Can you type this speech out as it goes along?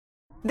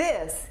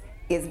This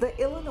is the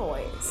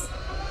Illinoize.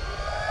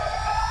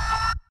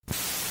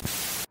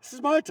 This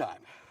is my time.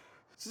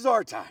 This is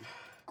our time.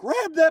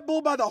 Grab that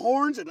bull by the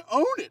horns and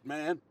own it,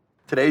 man.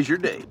 Today's your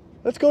day.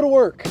 Let's go to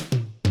work.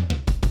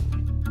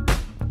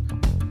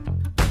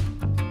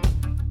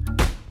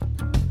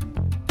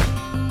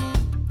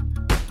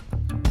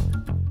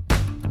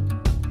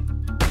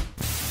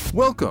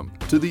 Welcome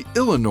to the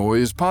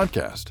Illinoize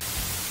podcast.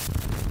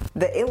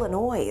 The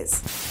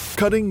Illinoize.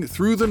 Cutting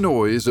through the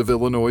noise of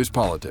Illinois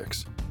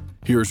politics.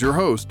 Here's your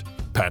host,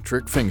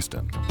 Patrick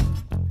Fingston.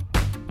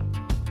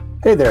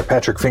 Hey there,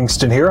 Patrick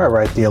Fingston here. I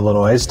write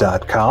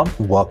theillinoise.com.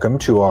 Welcome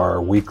to our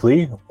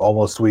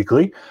almost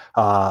weekly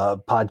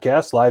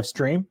podcast live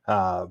stream.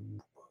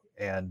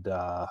 And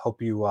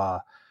hope you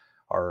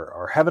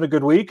are having a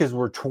good week as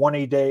we're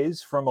 20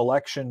 days from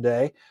Election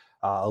Day.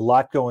 A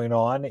lot going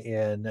on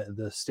in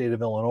the state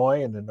of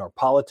Illinois and in our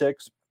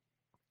politics.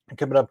 And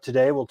coming up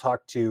today, we'll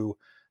talk to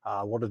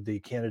one of the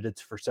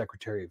candidates for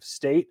Secretary of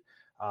State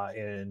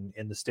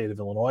in the state of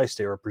Illinois,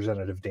 State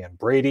Representative Dan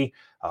Brady,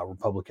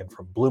 Republican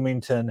from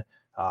Bloomington.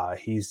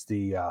 He's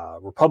the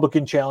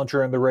Republican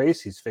challenger in the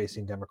race. He's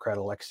facing Democrat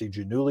Alexi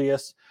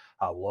Janulius.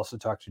 We'll also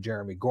talk to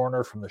Jeremy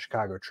Gorner from the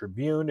Chicago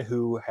Tribune,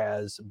 who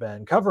has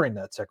been covering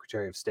that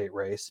Secretary of State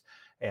race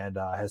and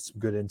has some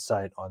good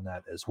insight on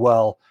that as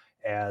well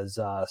as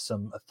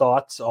some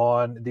thoughts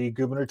on the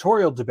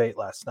gubernatorial debate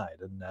last night.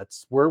 And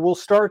that's where we'll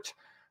start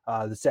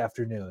this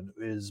afternoon,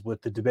 is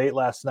with the debate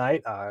last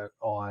night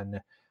on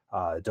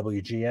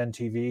WGN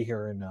TV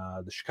here in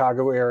the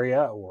Chicago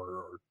area,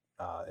 or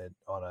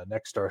on a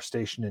Nexstar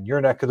station in your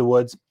neck of the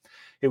woods.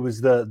 It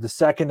was the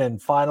second and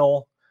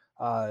final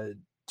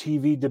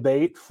TV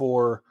debate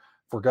for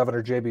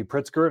Governor J.B.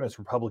 Pritzker and his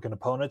Republican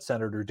opponent,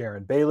 Senator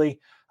Darren Bailey.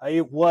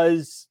 It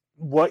was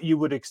what you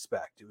would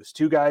expect. It was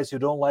two guys who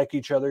don't like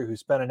each other, who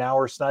spent an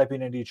hour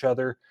sniping at each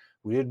other.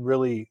 We didn't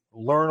really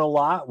learn a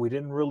lot. We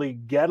didn't really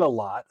get a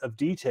lot of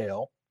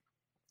detail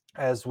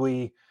as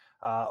we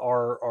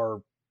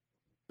are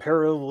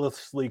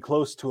perilously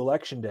close to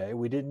Election Day.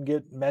 We didn't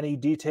get many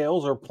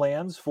details or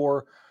plans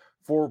for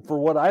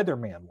what either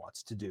man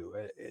wants to do,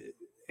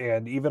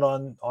 and even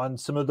on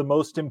some of the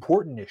most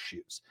important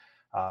issues.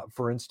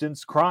 For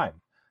instance,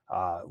 crime.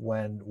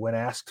 When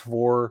asked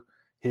for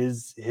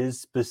his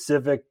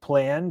specific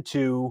plan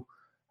to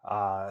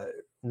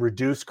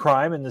reduce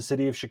crime in the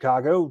city of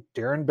Chicago,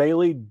 Darren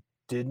Bailey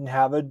didn't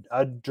have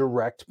a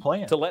direct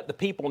plan. To let the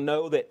people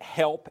know that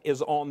help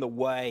is on the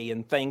way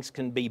and things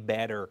can be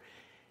better.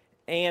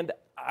 And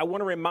I want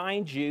to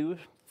remind you,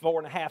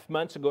 4.5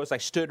 months ago, as I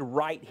stood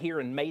right here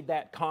and made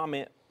that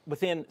comment,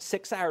 within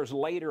 6 hours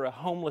later, a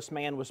homeless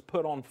man was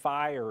put on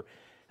fire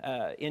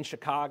in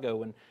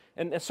Chicago.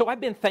 And so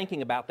I've been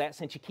thinking about that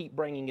since you keep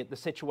bringing the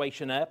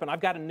situation up, and I've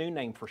got a new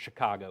name for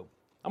Chicago.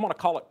 I'm going to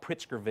call it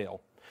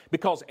Pritzkerville,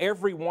 because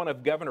every one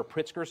of Governor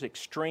Pritzker's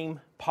extreme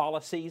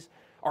policies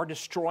are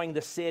destroying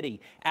the city.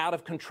 Out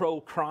of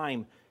control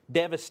crime,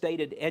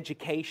 devastated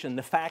education,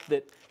 the fact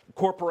that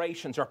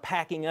corporations are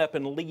packing up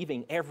and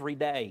leaving every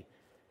day.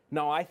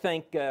 No, I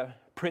think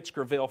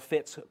Pritzkerville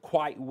fits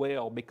quite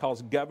well,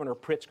 because Governor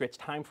Pritzker, it's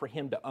time for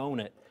him to own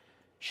it.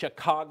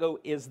 Chicago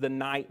is the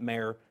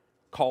nightmare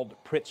called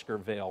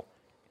Pritzkerville,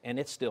 and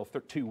it's still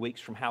 2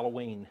 weeks from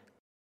Halloween.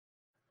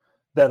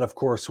 That, of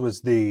course,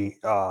 was the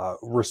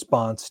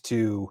response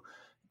to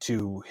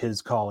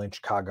his calling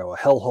Chicago a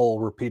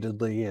hellhole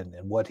repeatedly,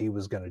 and what he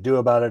was going to do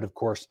about it. Of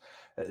course,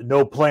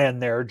 no plan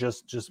there,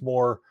 just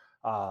more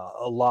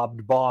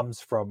lobbed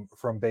bombs from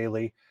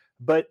Bailey.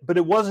 But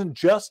it wasn't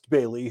just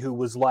Bailey who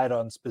was light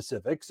on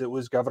specifics. It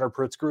was Governor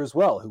Pritzker as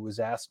well, who was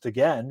asked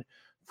again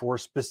for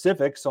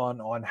specifics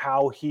on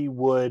how he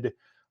would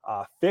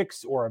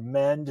fix or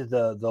amend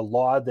the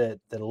law that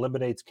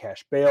eliminates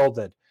cash bail,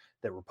 that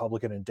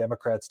Republican and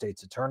Democrat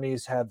states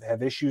attorneys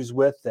have issues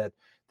with, that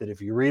if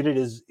you read it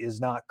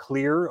is not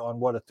clear on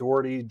what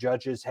authority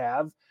judges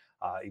have,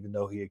 even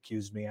though he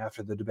accused me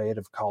after the debate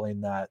of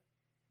calling that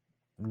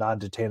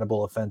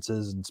non-detainable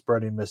offenses and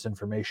spreading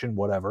misinformation,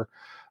 whatever.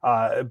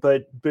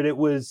 But it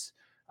was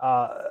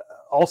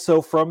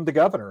also from the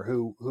governor,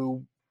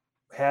 who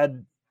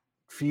had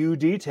few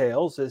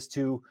details as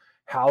to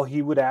how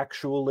he would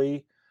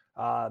actually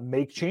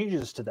make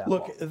changes to that law.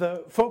 Look,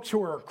 the folks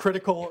who are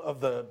critical of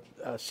the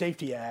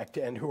Safety Act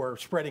and who are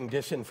spreading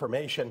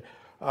disinformation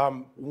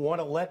want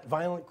to let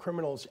violent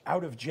criminals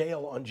out of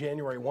jail on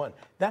January 1.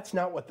 That's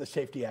not what the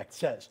Safety Act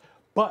says.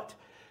 But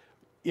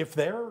if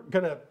they're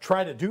going to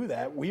try to do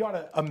that, we ought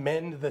to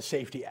amend the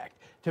Safety Act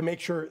to make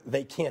sure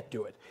they can't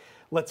do it.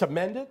 Let's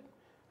amend it,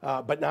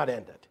 but not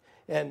end it.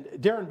 And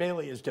Darren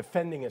Bailey is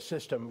defending a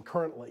system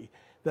currently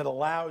that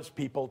allows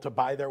people to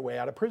buy their way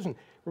out of prison.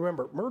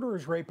 Remember,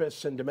 murderers,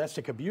 rapists, and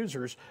domestic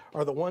abusers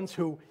are the ones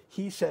who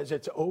he says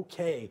it's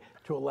okay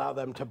to allow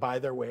them to buy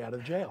their way out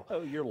of jail.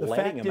 Oh, you're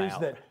letting them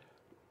out. The fact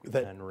is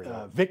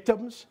that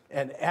victims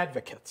and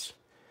advocates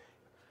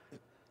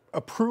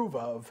approve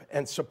of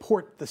and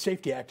support the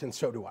Safety Act, and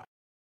so do I.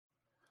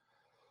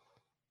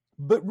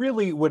 But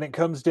really, when it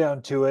comes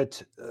down to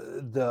it,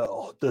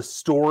 the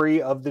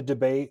story of the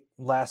debate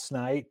last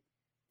night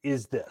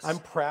is this. I'm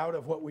proud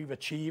of what we've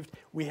achieved.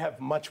 We have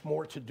much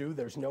more to do.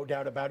 There's no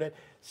doubt about it.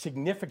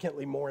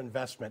 Significantly more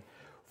investment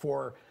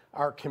for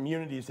our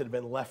communities that have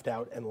been left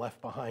out and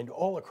left behind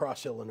all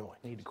across Illinois.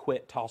 We need to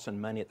quit tossing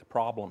money at the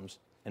problems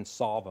and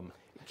solve them.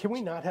 Can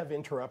we not have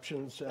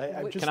interruptions?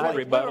 Can I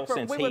rebuttal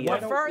since we would he...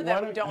 prefer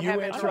that we don't you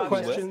have answer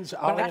interruptions. questions, But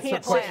I'll I answer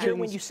can't sit here questions,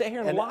 when you sit here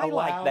and and lie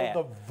like allow that.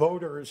 the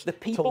voters The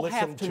people to listen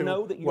have to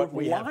know that you're what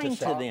we have lying to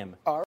to say. them.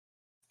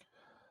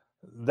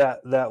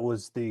 That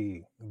was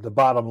the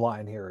bottom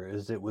line here.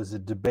 Is it was a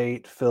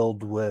debate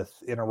filled with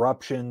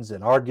interruptions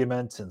and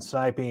arguments and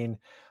sniping.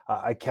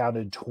 I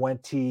counted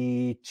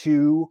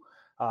 22,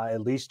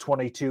 at least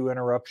 22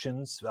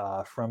 interruptions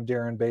from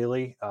Darren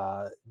Bailey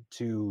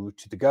to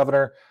the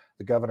governor.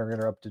 The governor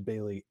interrupted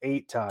Bailey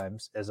 8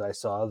 times, as I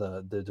saw.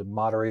 The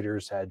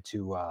moderators had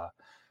to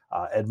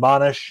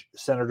admonish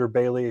Senator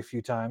Bailey a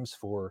few times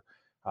for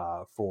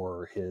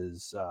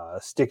his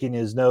sticking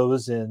his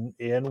nose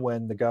in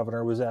when the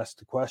governor was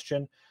asked a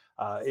question.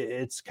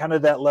 It's kind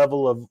of that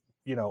level of,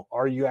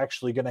 are you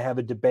actually going to have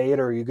a debate,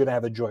 or are you going to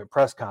have a joint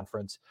press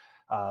conference?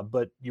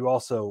 But you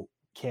also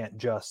can't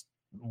just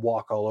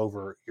walk all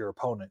over your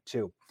opponent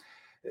too.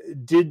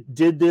 Did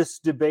this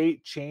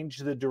debate change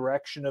the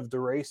direction of the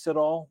race at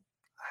all?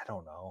 I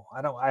don't know.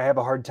 I have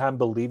a hard time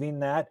believing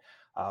that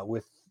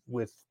with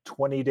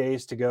 20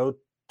 days to go,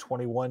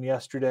 21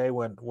 yesterday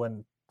when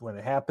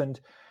it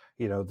happened.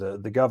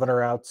 The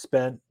governor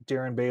outspent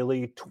Darren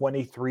Bailey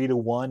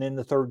 23-1 in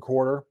the third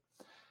quarter.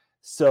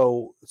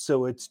 So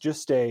it's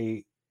just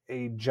a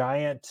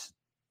giant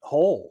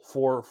hole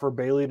for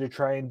Bailey to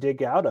try and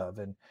dig out of,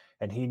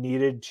 and he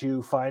needed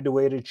to find a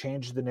way to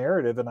change the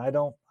narrative, and I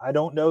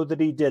don't know that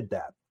he did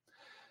that.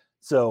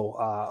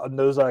 So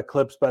those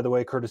clips, by the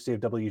way, courtesy of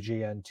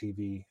WGN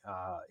TV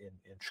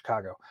in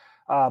Chicago.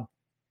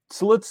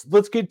 So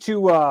let's get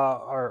to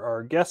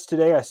our guest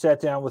today. I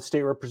sat down with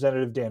State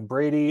Representative Dan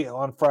Brady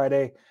on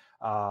Friday,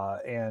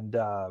 and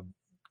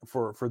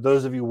for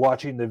those of you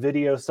watching the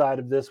video side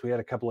of this, we had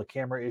a couple of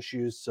camera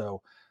issues,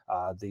 so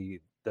the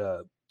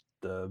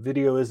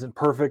video isn't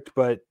perfect,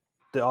 but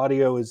the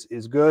audio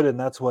is good, and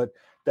that's what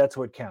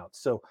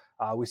counts. So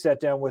we sat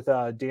down with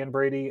Dan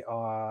Brady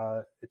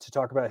to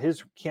talk about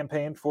his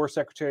campaign for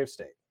Secretary of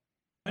State.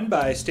 Joined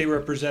by State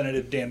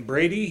Representative Dan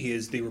Brady. He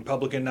is the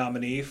Republican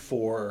nominee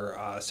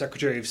for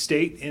Secretary of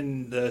State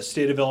in the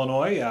state of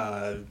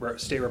Illinois,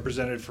 state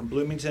representative from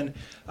Bloomington.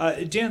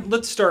 Dan,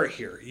 let's start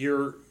here.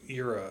 You're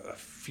a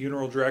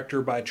funeral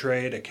director by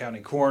trade, a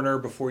county coroner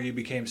before you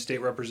became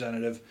state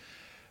representative.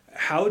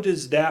 How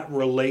does that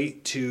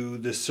relate to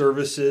the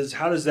services?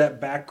 How does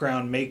that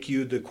background make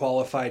you the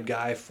qualified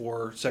guy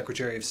for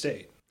Secretary of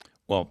State?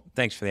 Well,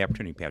 thanks for the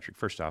opportunity, Patrick,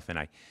 first off. And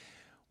I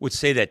would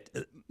say that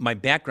my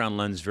background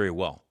lends very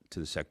well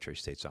to the Secretary of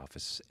State's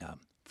office,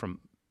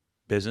 from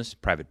business,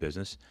 private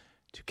business,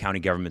 to county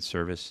government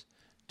service,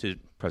 to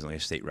presently a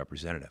state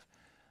representative.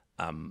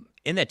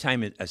 In that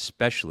time,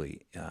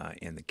 especially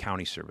in the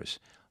county service,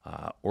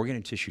 organ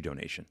and tissue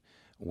donation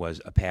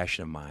was a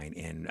passion of mine,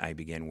 and I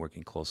began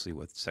working closely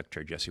with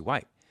Secretary Jesse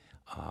White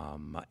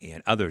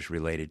and others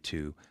related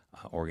to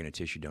organ and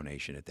tissue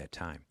donation at that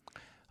time.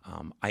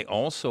 I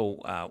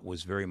also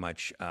was very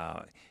much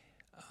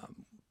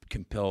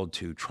compelled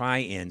to try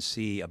and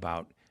see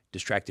about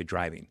distracted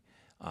driving,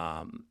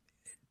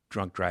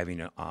 drunk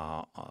driving,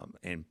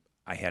 and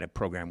I had a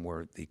program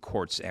where the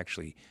courts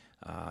actually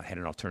had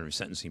an alternative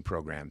sentencing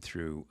program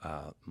through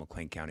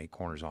McLean County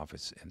Coroner's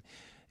Office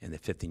and the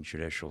 15th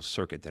Judicial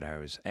Circuit that I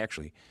was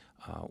actually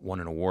won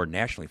an award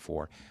nationally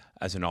for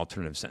as an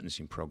alternative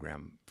sentencing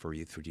program for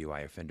youth for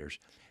DUI offenders.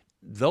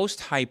 Those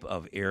type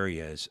of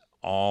areas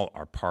all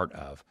are part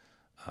of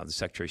the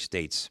Secretary of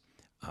State's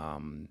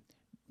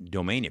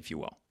domain, if you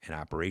will, and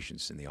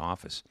operations in the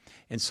office.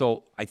 And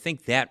so I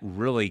think that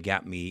really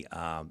got me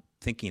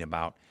thinking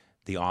about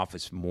the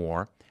office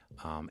more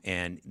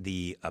and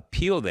the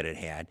appeal that it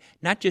had,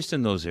 not just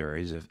in those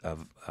areas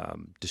of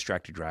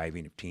distracted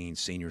driving of teens,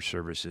 senior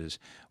services,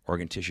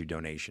 organ tissue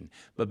donation,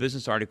 but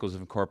business articles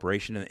of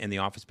incorporation and the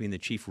office being the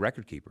chief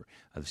record keeper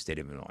of the state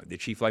of Illinois, the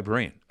chief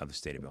librarian of the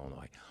state of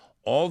Illinois.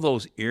 All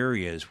those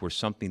areas were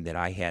something that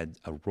I had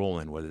a role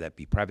in, whether that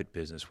be private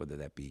business, whether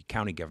that be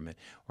county government,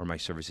 or my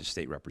service as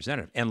state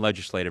representative, and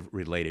legislative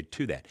related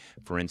to that.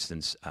 For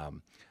instance,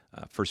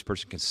 first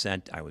person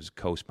consent, I was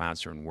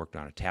co-sponsor and worked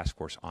on a task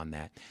force on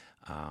that.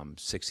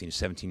 16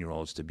 to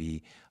 17-year-olds to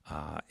be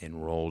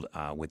enrolled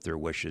with their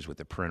wishes with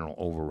the parental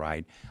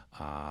override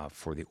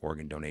for the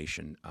organ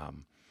donation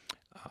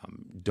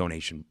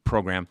donation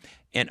program,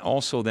 and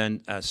also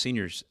then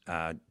seniors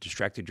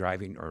distracted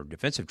driving or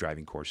defensive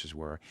driving courses,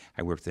 where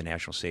I worked with the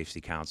National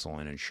Safety Council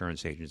and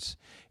Insurance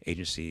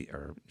Agency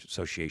or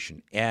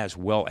Association, as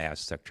well as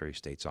Secretary of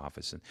State's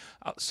office. And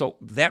so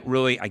that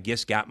really, I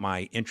guess, got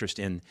my interest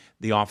in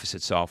the office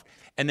itself.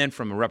 And then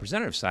from a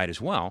representative side as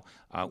well,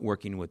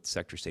 working with the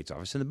Secretary of State's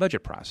office in the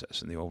budget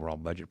process and the overall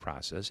budget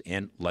process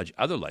and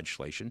other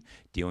legislation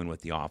dealing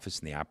with the office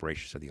and the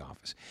operations of the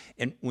office.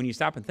 And when you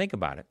stop and think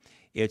about it,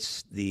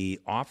 it's the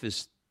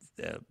office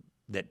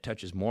that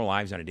touches more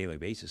lives on a daily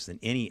basis than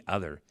any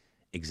other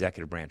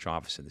executive branch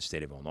office in the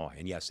state of Illinois.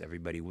 And yes,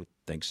 everybody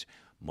thinks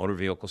motor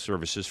vehicle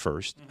services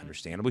first,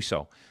 understandably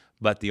so.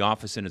 But the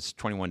office in its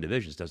 21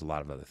 divisions does a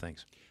lot of other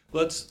things.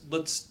 Let's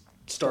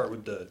start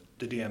with the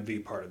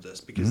DMV part of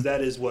this, because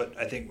that is what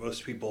I think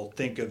most people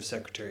think of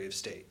Secretary of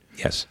State.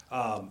 Yes.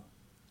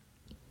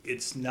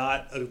 It's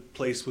not a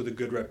place with a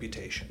good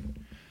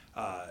reputation,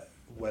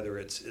 whether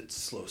it's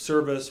slow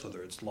service,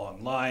 whether it's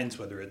long lines,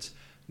 whether it's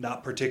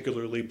not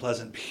particularly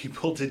pleasant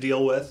people to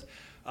deal with.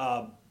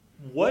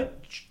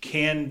 What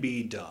can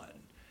be done?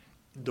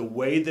 The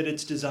way that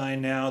it's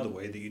designed now, the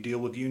way that you deal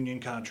with union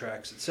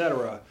contracts, et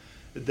cetera,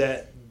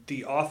 that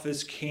the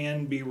office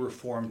can be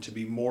reformed to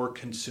be more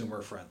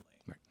consumer friendly.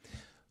 Right.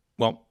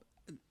 Well,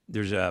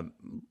 there's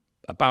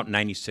about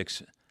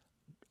 96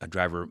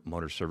 driver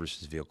motor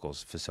services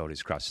vehicles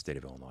facilities across the state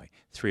of Illinois,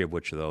 3 of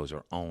which of those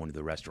are owned.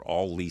 The rest are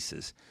all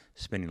leases,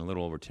 spending a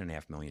little over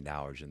 $10.5 million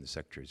in the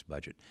Secretary's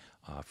budget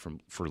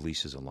for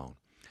leases alone.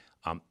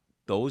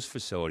 Those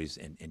facilities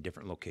in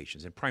different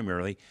locations, and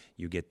primarily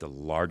you get the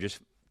largest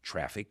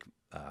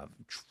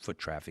foot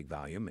traffic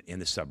volume in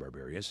the suburb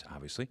areas,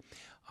 obviously.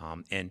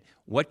 And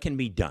what can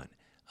be done?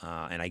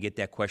 And I get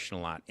that question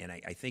a lot. And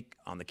I think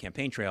on the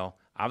campaign trail,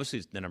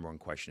 obviously the number one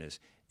question is,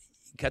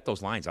 cut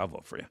those lines, I'll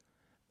vote for you.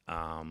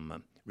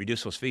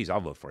 Reduce those fees,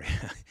 I'll vote for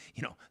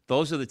you.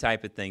 Those are the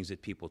type of things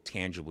that people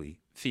tangibly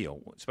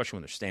feel, especially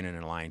when they're standing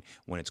in a line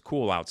when it's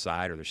cool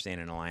outside, or they're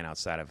standing in a line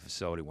outside of a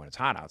facility when it's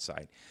hot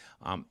outside.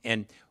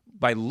 And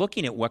by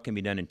looking at what can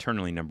be done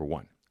internally, number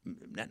one,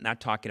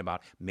 not talking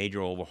about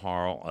major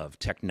overhaul of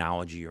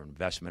technology or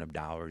investment of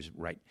dollars,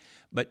 right?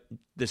 But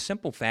the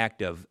simple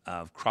fact of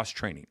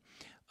cross-training,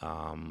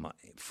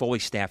 fully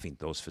staffing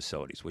those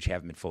facilities, which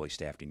haven't been fully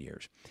staffed in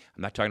years.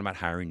 I'm not talking about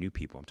hiring new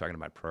people. I'm talking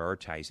about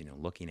prioritizing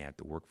and looking at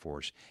the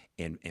workforce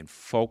and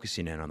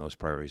focusing in on those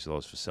priorities of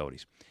those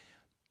facilities.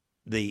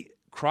 The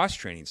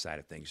cross-training side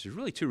of things, there's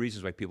really 2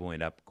 reasons why people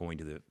end up going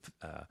to the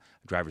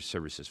driver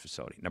services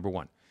facility. Number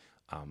 1,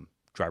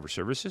 driver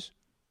services.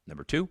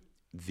 Number 2,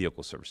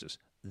 vehicle services.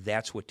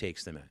 That's what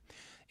takes them in.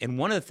 And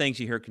one of the things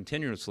you hear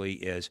continuously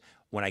is,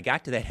 when I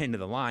got to that end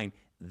of the line,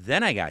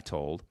 then I got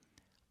told,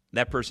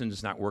 that person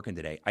is not working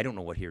today. I don't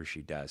know what he or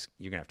she does.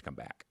 You're going to have to come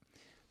back.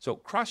 So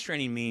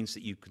cross-training means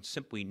that you can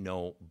simply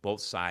know both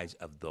sides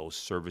of those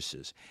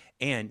services.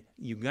 And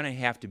you're going to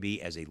have to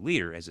be, as a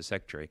leader, as a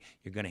secretary,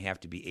 you're going to have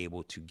to be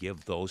able to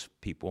give those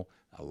people,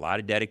 a lot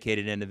of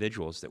dedicated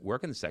individuals that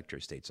work in the Secretary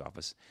of State's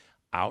office,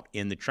 out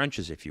in the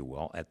trenches, if you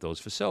will, at those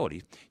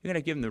facilities. You're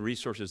going to give them the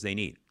resources they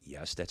need.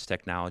 Yes, that's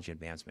technology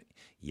advancement.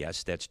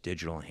 Yes, that's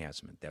digital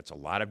enhancement. That's a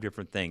lot of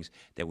different things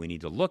that we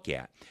need to look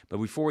at. But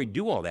before we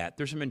do all that,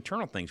 there's some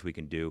internal things we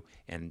can do,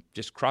 and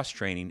just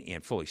cross-training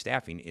and fully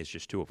staffing is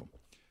just 2 of them.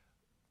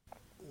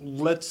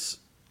 Let's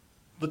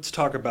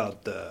talk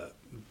about the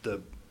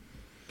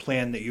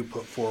plan that you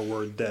put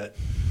forward that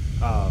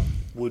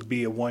would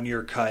be a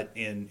 1-year cut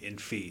in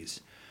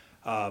fees.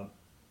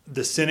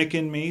 The cynic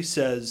in me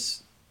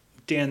says,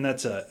 Dan,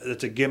 that's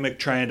a gimmick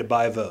trying to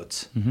buy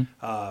votes.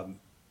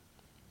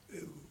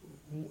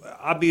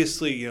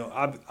 Obviously,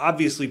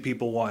 obviously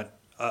people want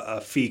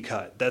a fee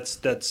cut.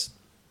 That's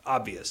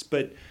obvious.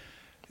 But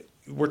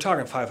we're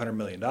talking $500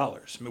 million. I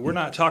mean, we're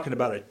not talking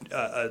about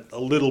a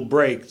little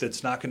break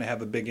that's not going to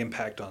have a big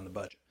impact on the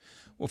budget.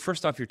 Well,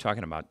 first off, you're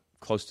talking about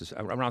close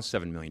to around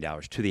 $7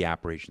 million to the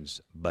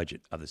operations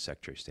budget of the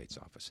Secretary of State's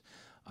office.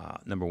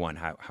 Number one,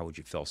 how would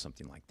you fill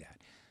something like that?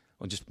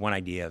 Well, just one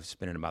idea of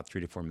spending about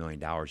 $3 to $4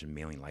 million in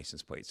mailing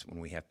license plates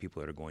when we have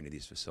people that are going to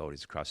these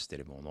facilities across the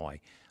state of Illinois,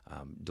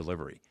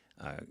 delivery.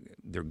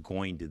 They're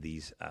going to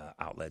these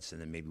outlets,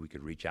 and then maybe we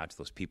could reach out to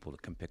those people to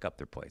come pick up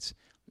their plates.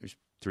 There's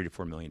 $3 to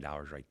 $4 million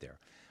right there.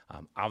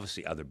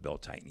 Obviously, other bill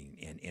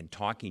tightening and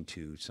talking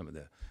to some of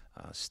the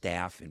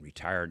staff and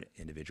retired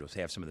individuals.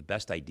 They have some of the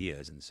best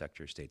ideas in the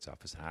Secretary of State's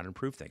office on how to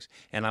improve things.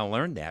 And I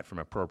learned that from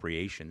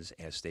appropriations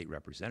as state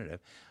representative,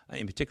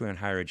 in particular in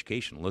higher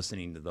education,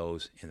 listening to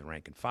those in the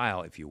rank and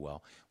file, if you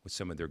will, with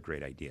some of their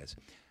great ideas.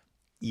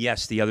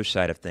 Yes, the other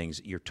side of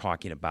things, you're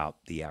talking about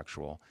the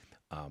actual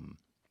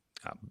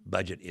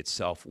budget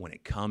itself when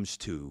it comes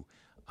to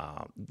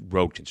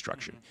road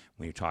construction,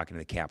 when you're talking to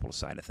the capital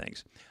side of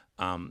things.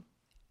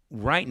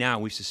 Right now,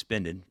 we've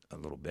suspended a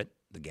little bit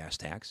the gas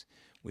tax.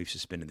 We've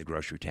suspended the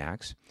grocery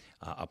tax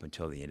up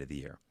until the end of the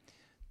year.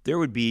 There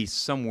would be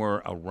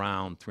somewhere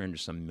around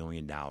 $300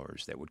 million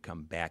that would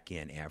come back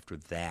in after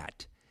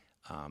that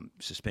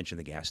suspension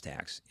of the gas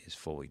tax is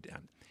fully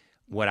done.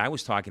 What I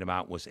was talking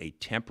about was a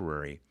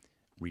temporary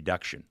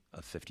reduction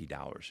of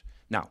 $50.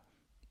 Now,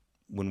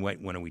 when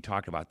we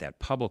talk about that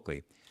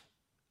publicly,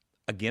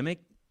 a gimmick?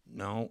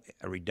 No,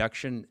 a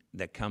reduction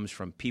that comes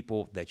from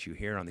people that you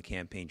hear on the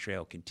campaign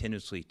trail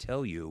continuously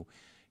tell you,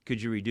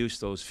 could you reduce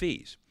those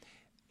fees?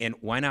 And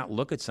why not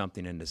look at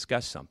something and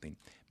discuss something?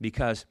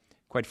 Because,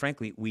 quite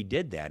frankly, we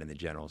did that in the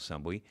General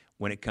Assembly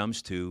when it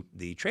comes to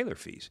the trailer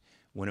fees.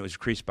 When it was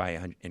increased by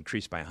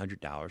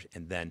 $100,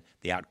 and then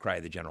the outcry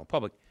of the general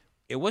public,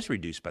 it was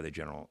reduced by the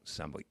General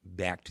Assembly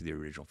back to the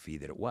original fee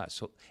that it was.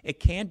 So it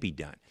can be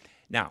done.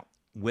 Now,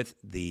 with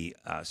the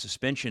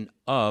suspension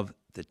of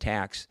the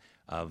tax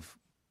of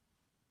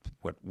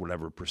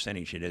whatever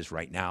percentage it is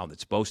right now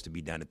that's supposed to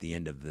be done at the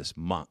end of this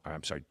month, or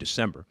I'm sorry,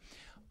 December,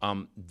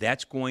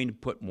 that's going to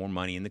put more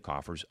money in the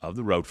coffers of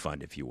the road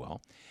fund, if you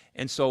will.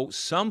 And so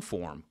some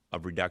form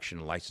of reduction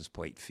in license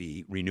plate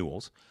fee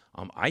renewals,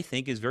 I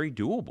think, is very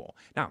doable.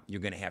 Now,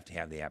 you're going to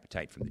have the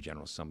appetite from the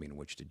General Assembly in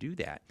which to do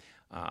that.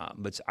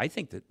 But I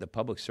think that the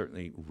public's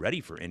certainly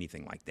ready for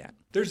anything like that.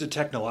 There's a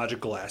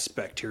technological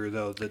aspect here,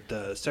 though, that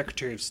the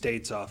Secretary of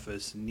State's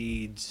office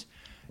needs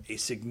a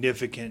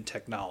significant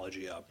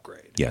technology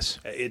upgrade. Yes.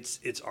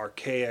 It's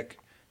archaic.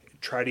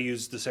 Try to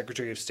use the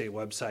Secretary of State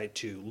website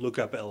to look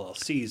up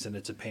LLCs, and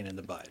it's a pain in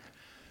the butt.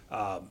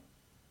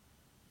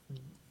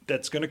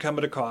 That's going to come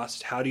at a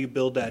cost. How do you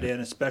build that in,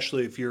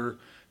 especially if you're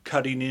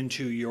cutting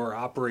into your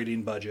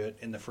operating budget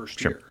in the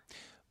first year?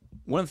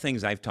 One of the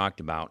things I've talked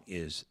about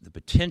is the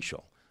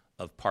potential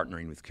of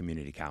partnering with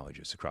community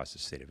colleges across the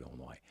state of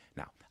Illinois.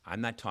 Now,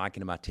 I'm not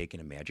talking about taking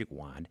a magic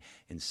wand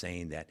and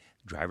saying that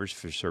drivers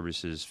for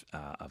services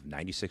of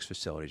 96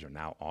 facilities are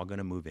now all going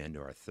to move into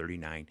our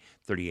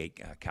 38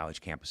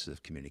 college campuses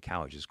of community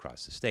colleges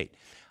across the state.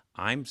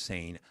 I'm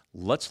saying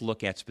let's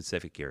look at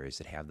specific areas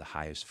that have the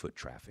highest foot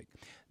traffic,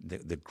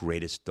 the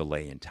greatest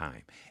delay in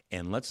time,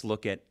 and let's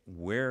look at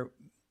where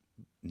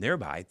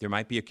nearby there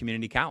might be a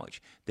community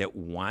college that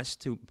wants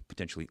to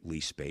potentially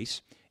lease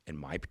space. In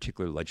my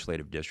particular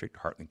legislative district,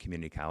 Heartland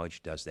Community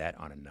College does that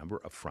on a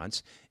number of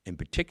fronts. In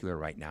particular,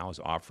 right now is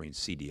offering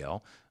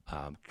CDL,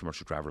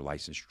 commercial driver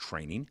license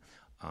training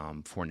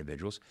for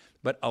individuals.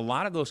 But a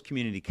lot of those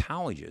community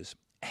colleges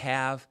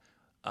have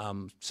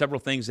several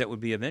things that would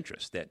be of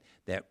interest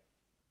that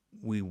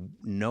we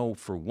know.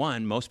 For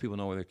one, most people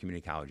know where their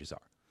community colleges are.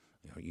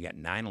 You got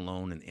 9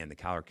 alone in the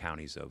Collier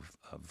counties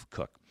of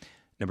Cook.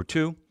 Number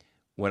 2,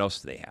 what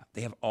else do they have?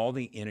 They have all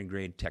the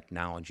integrated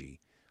technology,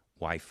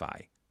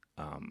 Wi-Fi,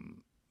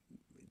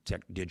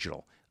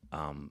 digital,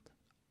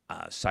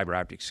 cyber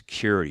optic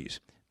securities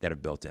that are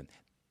built in.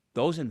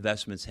 Those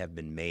investments have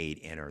been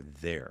made and are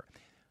there.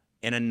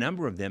 And a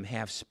number of them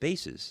have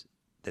spaces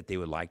that they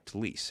would like to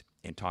lease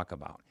and talk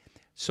about.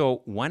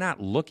 So why not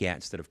look at,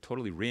 instead of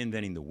totally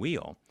reinventing the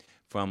wheel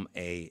from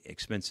a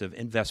expensive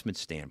investment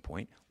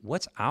standpoint,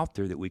 what's out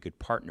there that we could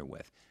partner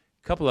with?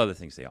 A couple other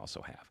things they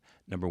also have.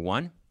 Number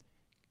 1,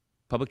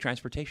 public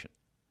transportation.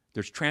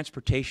 There's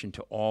transportation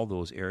to all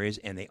those areas,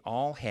 and they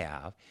all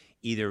have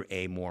either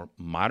a more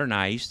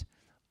modernized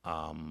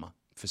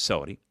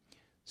facility,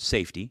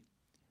 safety,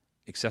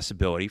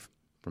 accessibility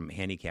from the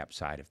handicap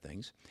side of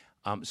things.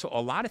 So a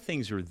lot of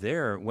things are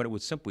there. What it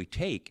would simply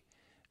take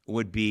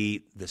would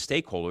be the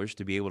stakeholders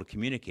to be able to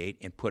communicate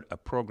and put a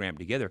program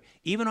together,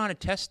 even on a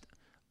test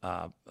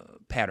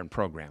pattern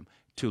program,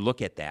 to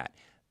look at that.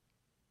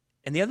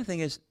 And the other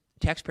thing is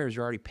taxpayers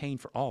are already paying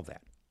for all of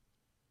that.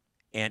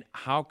 And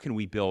how can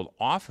we build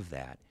off of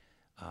that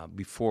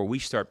before we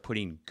start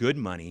putting good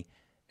money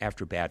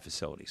after bad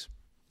facilities?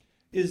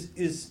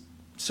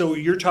 So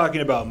you're talking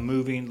about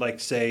moving,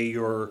 like, say,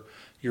 your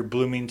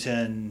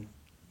Bloomington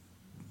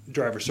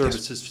driver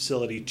services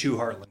facility to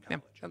Heartland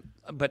College. Yeah.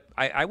 But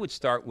I would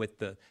start with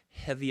the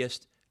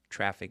heaviest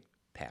traffic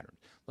pattern.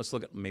 Let's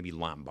look at maybe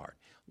Lombard.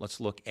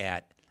 Let's look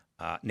at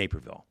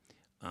Naperville,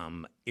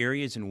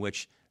 areas in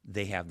which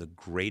they have the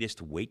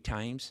greatest wait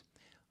times,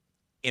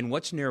 and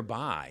what's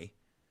nearby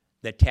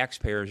that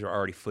taxpayers are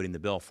already footing the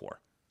bill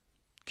for: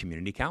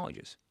 community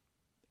colleges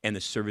and the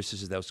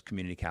services those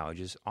community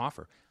colleges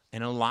offer.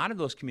 And a lot of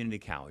those community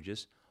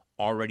colleges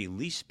already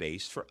lease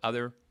space for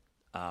other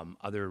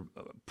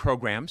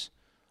programs,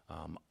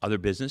 other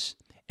business,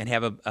 and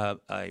have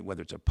a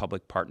whether it's a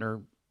public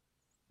partner,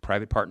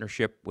 private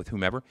partnership with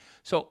whomever.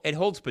 So it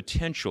holds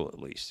potential, at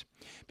least.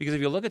 Because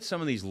if you look at some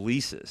of these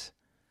leases,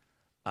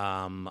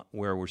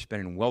 where we're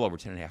spending well over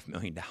 $10.5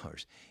 million,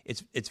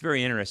 it's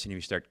very interesting if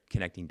you start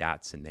connecting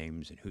dots and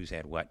names and who's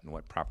had what and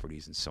what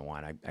properties and so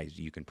on.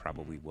 You can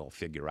probably well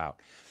figure out.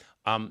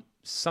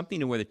 Something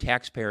to where the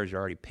taxpayers are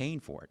already paying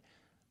for it.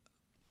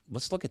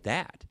 Let's look at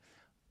that.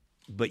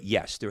 But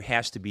yes, there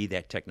has to be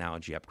that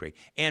technology upgrade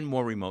and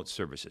more remote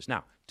services.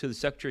 Now, to the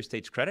Secretary of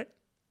State's credit,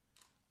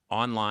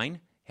 online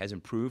has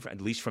improved,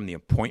 at least from the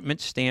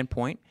appointment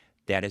standpoint.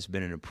 That has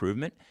been an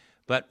improvement.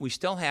 But we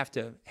still have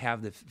to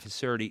have the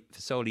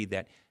facility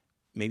that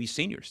maybe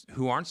seniors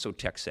who aren't so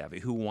tech savvy,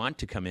 who want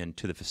to come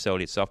into the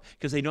facility itself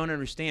because they don't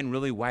understand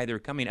really why they're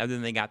coming other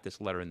than they got this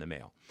letter in the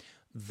mail.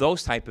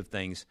 Those type of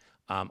things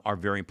are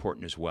very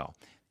important as well.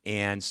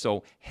 And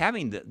so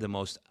having the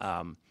most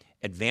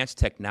advanced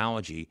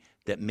technology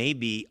that may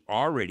be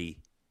already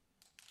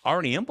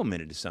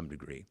implemented to some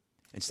degree,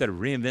 instead of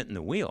reinventing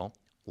the wheel,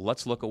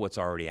 let's look at what's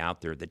already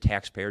out there that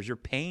taxpayers are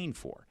paying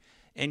for.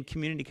 And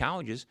community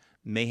colleges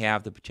may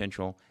have the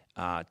potential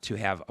to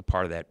have a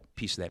part of that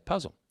piece of that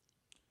puzzle.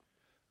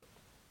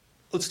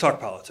 Let's talk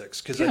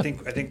politics, because I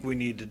think we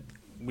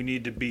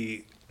need to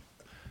be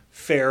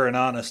fair and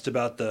honest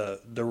about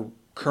the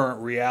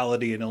current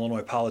reality in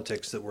Illinois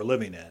politics that we're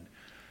living in.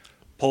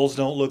 Polls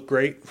don't look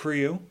great for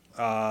you.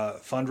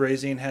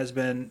 Fundraising has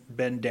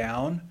been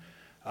down.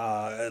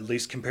 at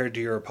least compared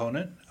to your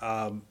opponent,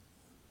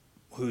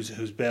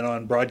 who's been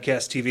on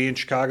broadcast TV in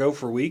Chicago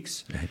for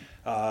weeks.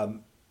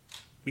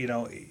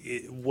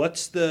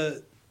 What's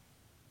the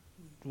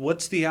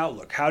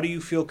outlook? How do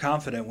you feel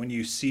confident when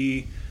you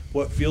see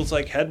what feels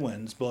like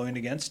headwinds blowing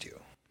against you?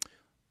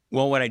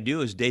 Well, what I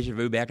do is deja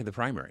vu back to the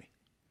primary,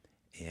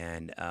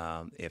 and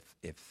if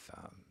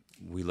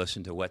we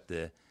listen to what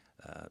the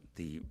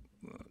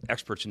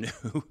experts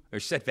knew or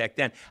said back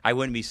then, I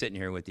wouldn't be sitting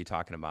here with you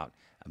talking about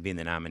being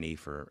the nominee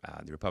for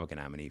the Republican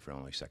nominee for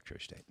Illinois Secretary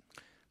of State.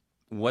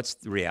 What's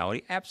the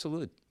reality?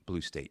 Absolute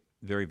blue state,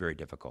 very, very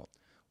difficult.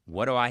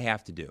 What do I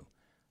have to do?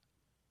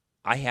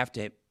 I have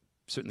to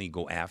certainly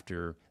go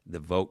after the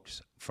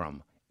votes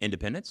from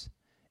independents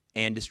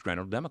and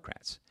disgruntled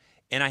Democrats.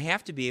 And I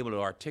have to be able to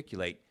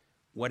articulate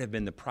what have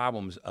been the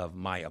problems of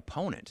my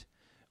opponent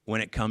when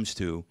it comes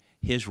to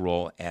his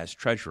role as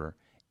treasurer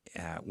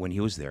when he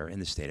was there in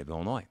the state of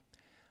Illinois.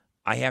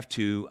 I have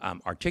to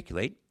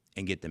articulate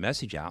and get the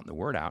message out and the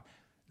word out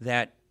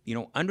that,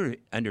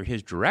 under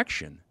his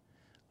direction,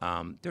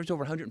 there's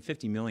over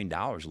 $150 million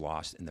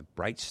lost in the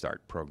Bright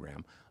Start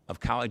program of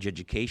college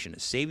education, a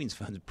savings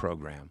funds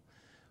program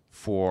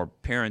for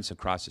parents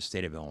across the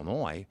state of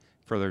Illinois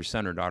for their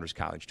son or daughter's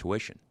college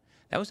tuition.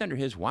 That was under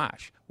his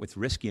watch, with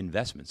risky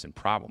investments and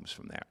problems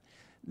from there.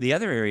 The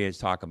other area to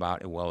talk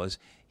about, as well, is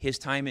his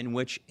time in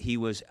which he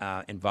was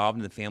involved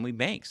in the family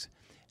banks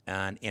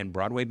and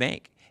Broadway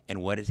Bank,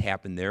 and what has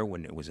happened there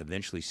when it was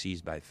eventually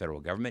seized by the federal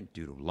government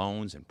due to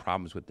loans and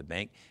problems with the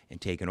bank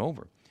and taken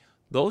over.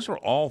 Those are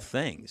all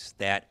things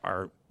that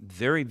are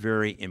very,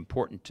 very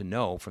important to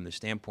know from the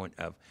standpoint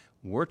of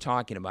we're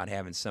talking about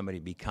having somebody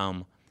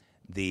become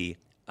the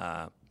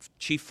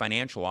chief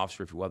financial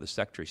officer, if you will, of the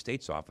Secretary of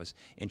State's office,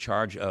 in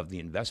charge of the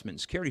Investment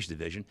and Securities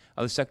Division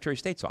of the Secretary of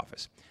State's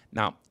office.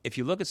 Now, if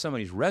you look at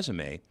somebody's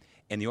resume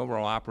and the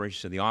overall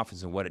operations of the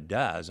office and what it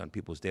does on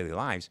people's daily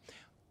lives,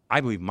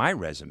 I believe my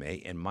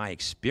resume and my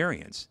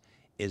experience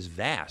is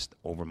vast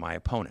over my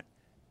opponent.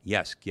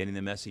 Yes, getting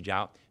the message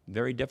out,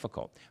 very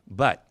difficult.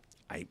 But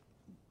I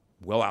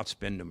will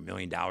outspend $1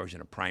 million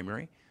in a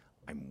primary.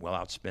 I'm well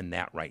outspend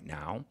that right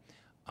now.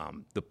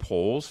 The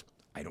polls,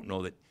 I don't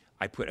know that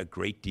I put a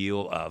great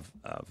deal of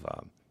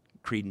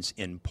credence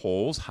in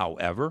polls.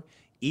 However,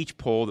 each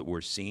poll that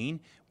we're seeing,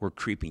 we're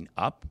creeping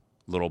up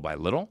little by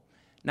little.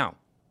 Now,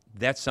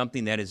 that's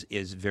something that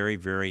is very,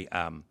 very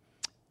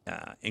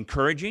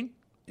encouraging.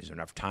 Is there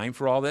enough time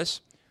for all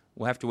this?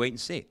 We'll have to wait and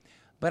see.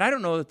 But I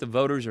don't know that the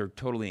voters are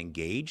totally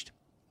engaged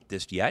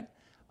just yet.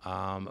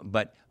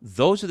 But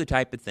those are the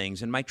type of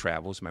things in my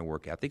travels, my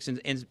work ethics,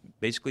 and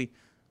basically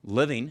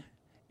living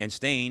and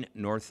staying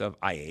north of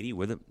I-80,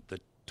 where the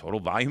total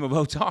volume of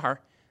votes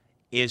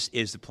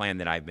is the plan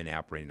that I've been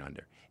operating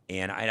under.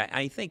 And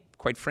I think,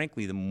 quite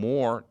frankly, the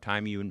more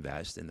time you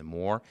invest and the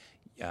more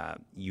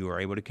you are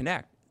able to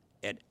connect,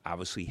 it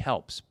obviously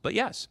helps. But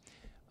yes,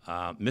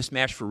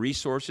 mismatch for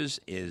resources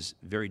is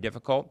very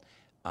difficult,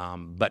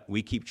 but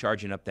we keep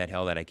charging up that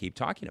hill that I keep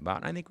talking about,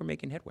 and I think we're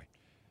making headway.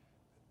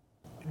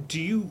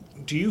 Do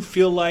you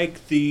feel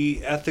like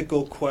the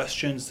ethical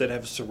questions that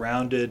have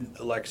surrounded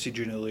Alexi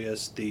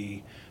Giannoulias,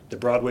 the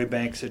Broadway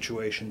Bank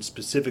situation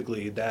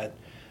specifically, that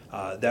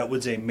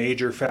was a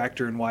major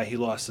factor in why he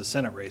lost the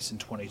Senate race in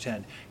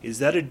 2010? Is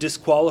that a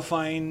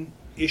disqualifying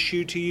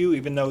issue to you,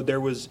 even though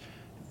there was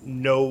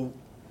no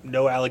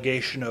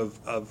allegation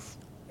of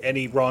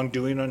any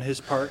wrongdoing on his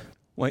part?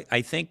 Well,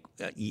 I think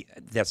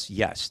that's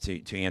yes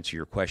to answer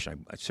your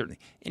question. I certainly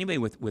anybody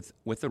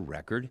with a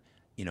record.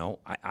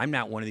 I'm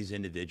not one of these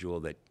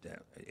individuals that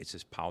it's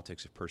this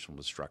politics of personal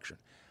destruction.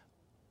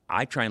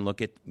 I try and look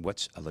at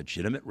what's a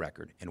legitimate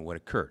record and what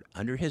occurred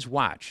under his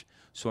watch.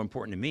 So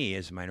important to me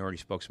as a minority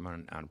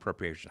spokesman on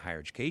appropriations of higher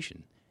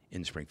education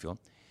in Springfield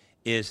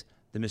is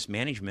the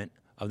mismanagement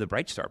of the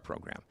Bright Start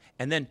program.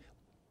 And then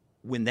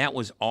when that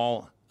was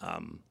all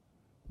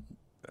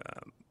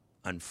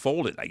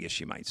unfolded, I guess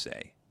you might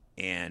say,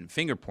 and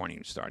finger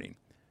pointing starting,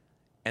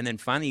 and then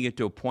finally you get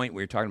to a point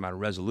where you're talking about a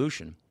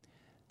resolution,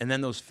 and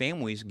then those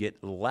families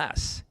get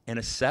less in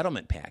a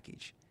settlement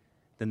package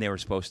than they were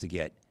supposed to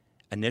get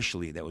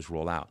initially that was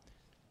rolled out.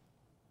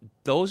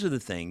 Those are the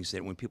things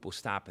that when people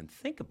stop and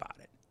think about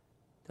it,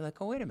 they're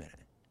like, oh, wait a minute.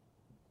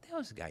 That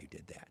was the guy who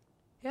did that.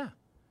 Yeah.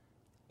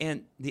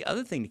 And the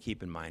other thing to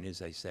keep in mind,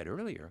 as I said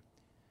earlier,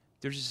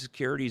 there's a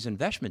Securities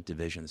Investment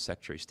Division of the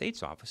Secretary of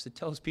State's office that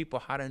tells people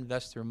how to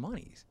invest their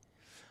monies.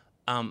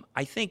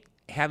 I think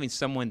having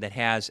someone that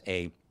has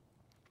a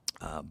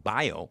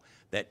bio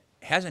that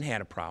hasn't had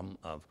a problem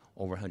of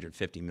over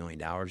 $150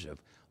 million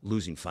of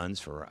losing funds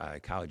for a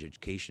college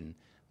education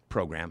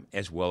program,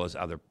 as well as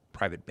other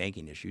private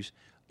banking issues,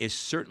 is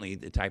certainly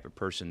the type of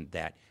person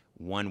that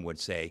one would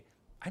say,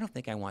 I don't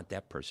think I want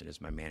that person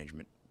as my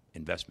management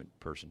investment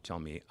person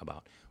telling me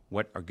about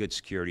what are good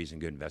securities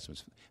and good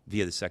investments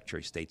via the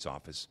Secretary of State's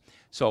office.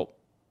 So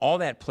all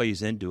that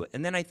plays into it.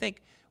 And then I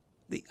think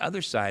the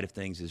other side of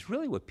things is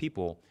really what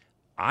people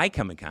I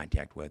come in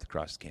contact with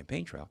across the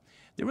campaign trail.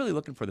 They're really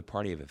looking for the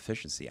party of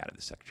efficiency out of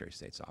the Secretary of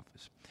State's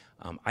office.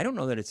 I don't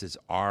know that it's as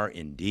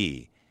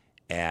R&D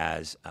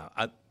as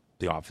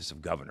the office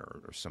of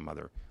governor or some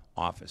other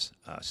office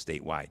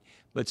statewide,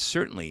 but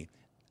certainly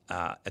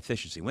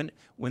efficiency. When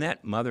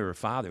that mother or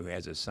father who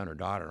has a son or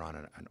daughter on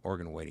an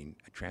organ awaiting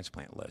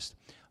transplant list,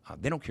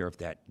 they don't care if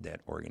that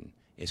organ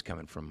is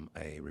coming from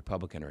a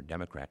Republican or a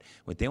Democrat.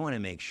 What they want to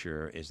make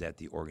sure is that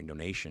the organ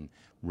donation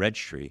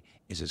registry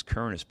is as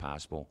current as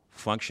possible,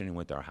 functioning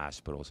with our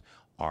hospitals,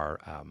 our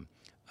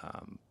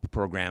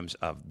programs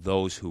of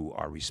those who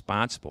are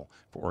responsible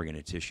for organ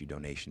and tissue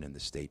donation in the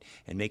state,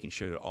 and making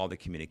sure that all the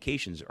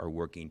communications are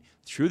working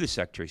through the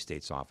Secretary of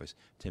State's office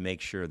to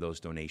make sure those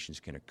donations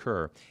can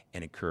occur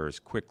and occur as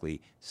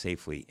quickly,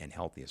 safely, and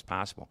healthy as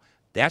possible.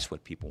 That's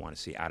what people want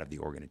to see out of the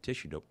organ and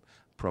tissue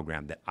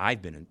program that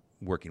I've been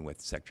working with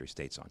the Secretary of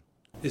State's on.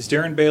 Is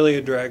Darren Bailey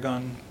a drag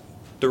on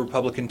the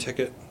Republican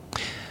ticket?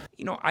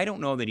 I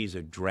don't know that he's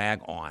a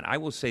drag on. I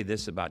will say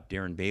this about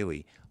Darren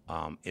Bailey.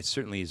 It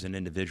certainly is an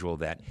individual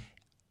that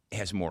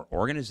has more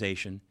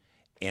organization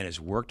and has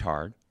worked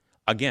hard.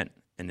 Again,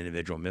 an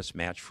individual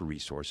mismatch for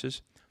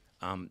resources.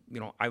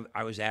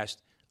 I was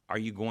asked, are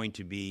you going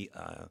to be,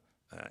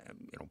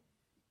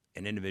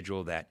 an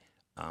individual that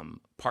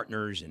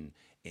partners and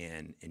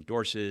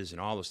endorses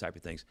and all those type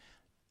of things?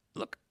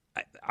 Look,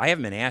 I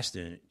haven't been asked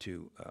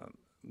to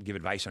give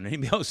advice on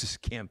anybody else's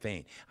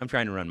campaign. I'm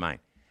trying to run mine.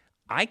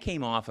 I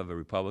came off of a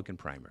Republican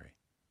primary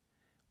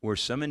where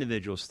some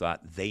individuals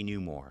thought they knew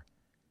more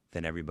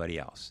than everybody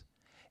else.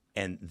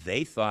 And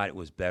they thought it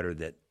was better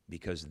that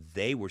because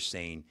they were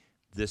saying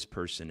this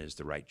person is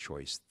the right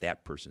choice,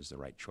 that person is the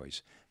right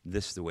choice,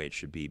 this is the way it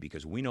should be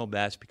because we know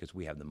best, because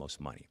we have the most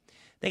money.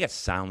 They got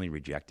soundly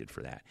rejected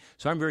for that.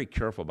 So I'm very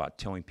careful about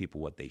telling people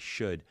what they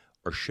should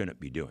or shouldn't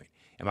be doing.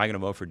 Am I going to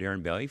vote for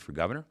Darren Bailey for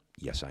governor?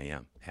 Yes, I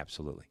am.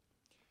 Absolutely.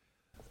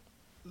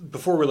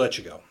 Before we let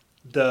you go,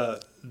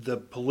 the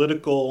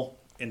political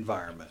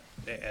environment,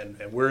 and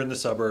we're in the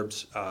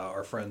suburbs.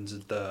 Our friends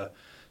at the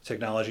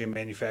Technology and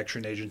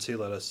Manufacturing Agency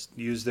let us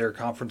use their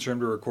conference room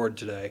to record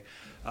today.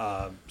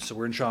 So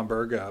we're in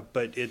Schaumburg,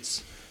 but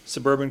it's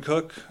suburban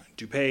Cook,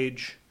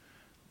 DuPage,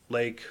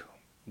 Lake,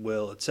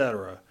 Will,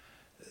 etc.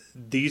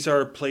 These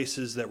are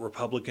places that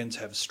Republicans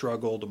have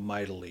struggled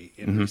mightily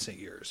in recent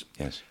years.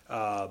 Yes.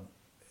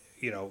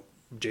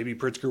 J.B.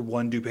 Pritzker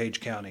won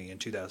DuPage County in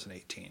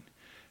 2018,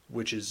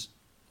 which is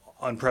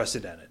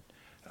unprecedented.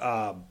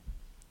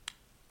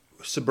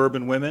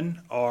 Suburban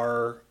women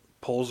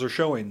polls are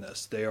showing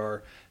this. They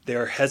are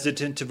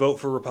hesitant to vote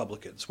for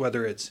Republicans,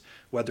 whether it's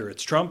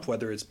Trump,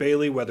 whether it's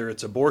Bailey, whether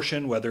it's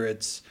abortion, whether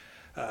it's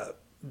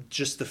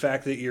just the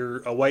fact that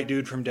you're a white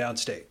dude from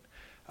downstate.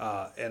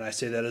 And I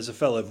say that as a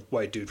fellow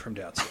white dude from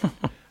downstate.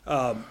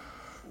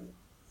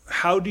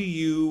 How do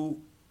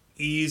you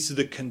ease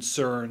the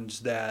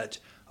concerns that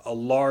a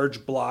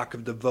large block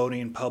of the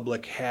voting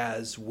public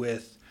has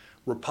with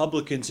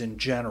Republicans in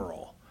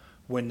general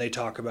when they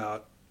talk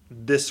about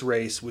this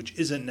race, which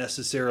isn't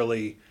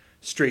necessarily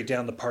straight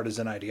down the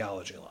partisan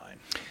ideology line?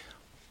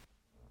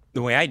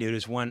 The way I do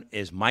it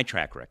is my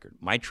track record.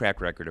 My track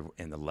record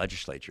in the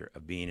legislature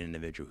of being an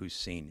individual who's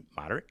seen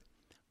moderate,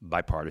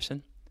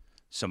 bipartisan,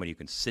 somebody who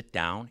can sit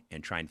down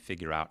and try and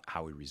figure out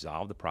how we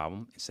resolve the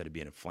problem instead of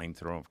being a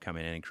flamethrower of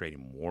coming in and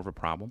creating more of a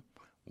problem,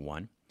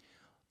 one.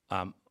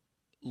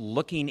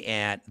 Looking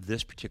at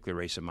this particular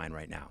race of mine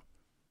right now,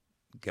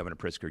 Governor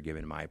Pritzker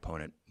giving my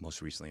opponent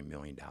most recently $1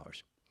 million.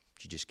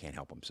 He just can't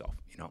help himself.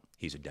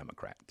 He's a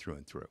Democrat through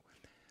and through.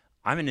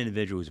 I'm an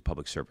individual who's a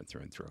public servant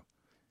through and through.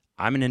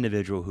 I'm an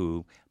individual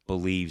who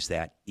believes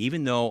that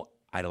even though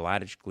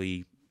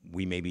ideologically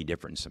we may be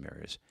different in some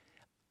areas,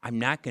 I'm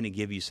not going to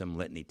give you some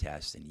litany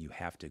test and you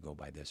have to go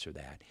by this or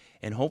that.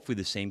 And hopefully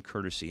the same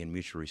courtesy and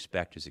mutual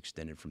respect is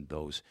extended from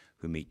those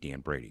who meet Dan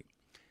Brady.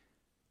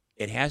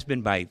 It has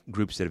been by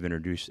groups that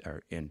have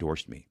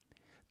endorsed me.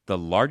 The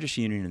largest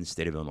union in the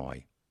state of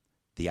Illinois,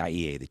 the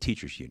IEA, the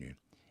teachers union,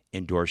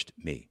 endorsed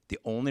me, the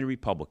only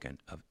Republican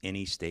of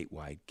any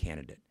statewide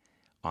candidate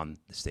on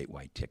the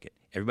statewide ticket.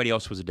 Everybody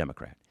else was a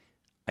Democrat.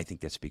 I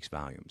think that speaks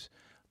volumes.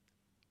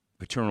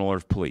 Fraternal Order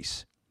of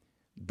Police,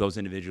 those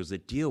individuals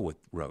that deal with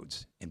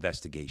roads,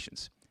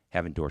 investigations,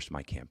 have endorsed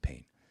my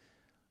campaign.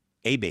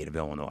 ABATE of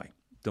Illinois,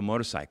 the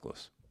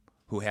motorcyclists,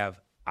 who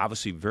have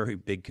obviously very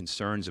big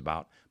concerns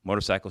about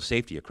motorcycle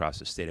safety across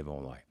the state of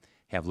Illinois,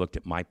 have looked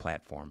at my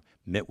platform,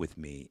 met with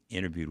me,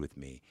 interviewed with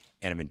me,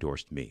 and have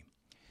endorsed me.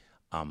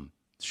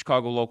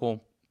 Chicago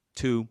Local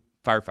 2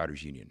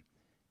 Firefighters Union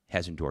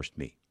has endorsed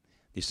me.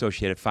 The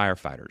Associated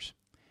Firefighters,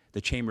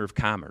 the Chamber of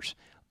Commerce,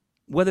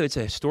 whether it's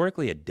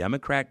historically a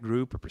Democrat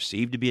group or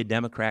perceived to be a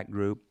Democrat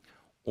group,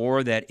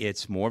 or that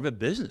it's more of a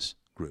business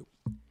group,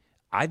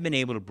 I've been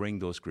able to bring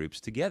those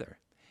groups together.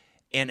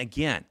 And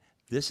again,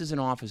 this is an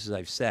office, as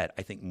I've said,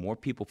 I think more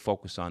people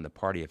focus on the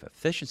party of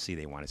efficiency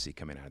they want to see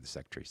coming out of the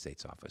Secretary of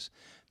State's office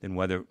than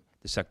whether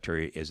the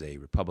Secretary is a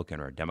Republican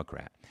or a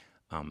Democrat.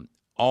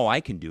 All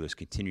I can do is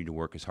continue to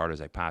work as hard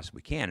as I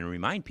possibly can and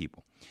remind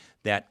people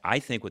that I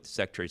think what the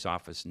Secretary's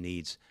office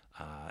needs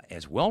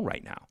as well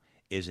right now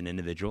is an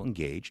individual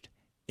engaged,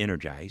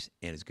 energized,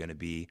 and is going to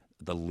be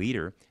the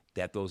leader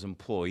that those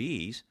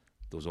employees,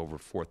 those over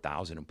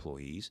 4,000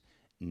 employees,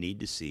 need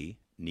to see,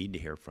 need to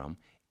hear from,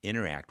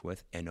 interact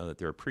with, and know that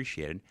they're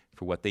appreciated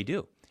for what they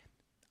do.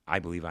 I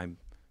believe I'm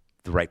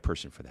the right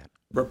person for that.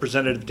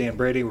 Representative Dan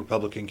Brady,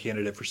 Republican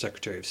candidate for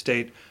Secretary of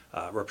State.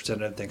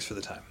 Representative, thanks for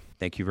the time.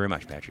 Thank you very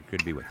much, Patrick. Good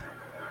to be with you.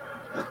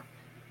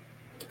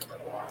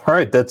 All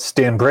right, that's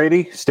Dan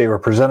Brady, state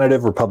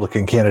representative,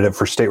 Republican candidate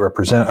for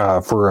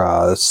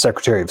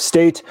Secretary of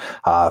State.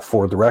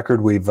 For the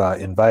record, we've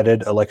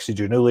invited Alexi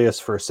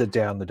Janulius for a sit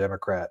down. The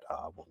Democrat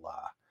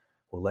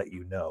will let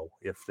you know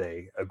if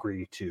they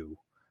agree to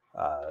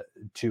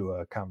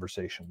a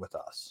conversation with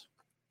us.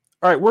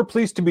 All right, we're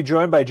pleased to be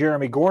joined by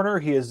Jeremy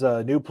Gorner. He is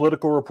a new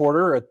political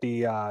reporter at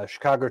the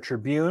Chicago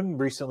Tribune,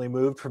 recently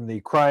moved from the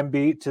crime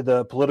beat to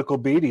the political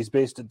beat. He's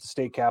based at the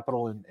state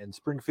capitol in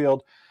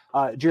Springfield.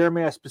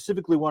 Jeremy, I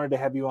specifically wanted to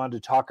have you on to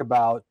talk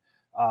about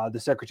the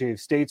Secretary of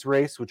State's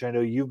race, which I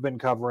know you've been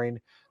covering.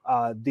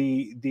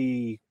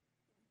 The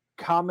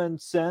common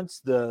sense,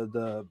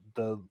 the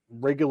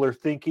regular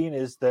thinking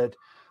is that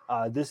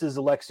this is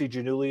Alexi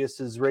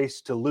Janulius's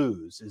race to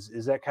lose.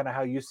 Is that kind of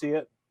how you see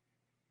it?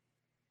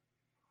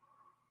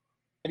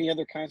 Any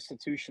other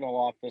constitutional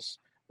office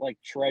like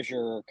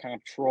treasurer,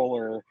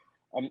 comptroller,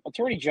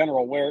 attorney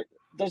general, where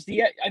I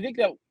think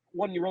that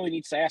one you really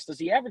needs to ask, does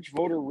the average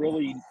voter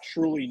really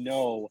truly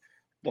know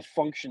the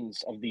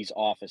functions of these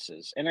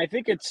offices? And I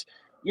think it's,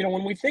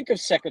 when we think of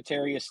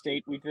Secretary of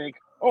State, we think,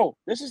 oh,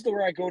 this is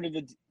where I go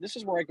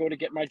to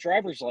get my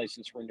driver's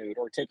license renewed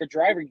or take a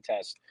driving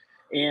test.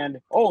 And,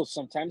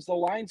 sometimes the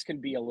lines can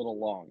be a little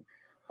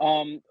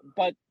long.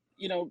 But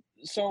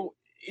so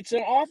it's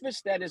an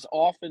office that is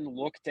often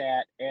looked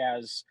at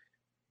as,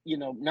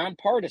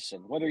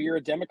 nonpartisan, whether you're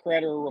a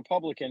Democrat or a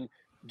Republican.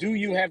 Do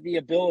you have the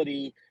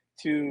ability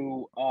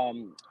to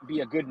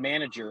be a good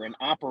manager and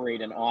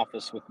operate an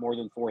office with more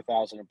than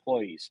 4,000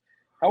 employees?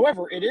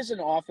 However, it is an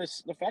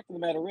office. The fact of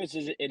the matter is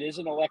it is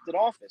an elected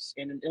office.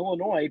 And in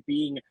Illinois,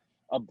 being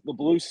the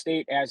blue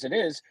state as it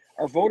is,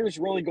 are voters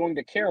really going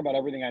to care about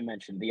everything I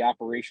mentioned, the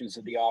operations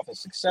of the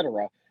office, et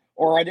cetera?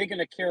 Or are they going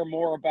to care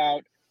more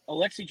about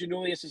Alexi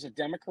Janulius is a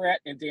Democrat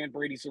and Dan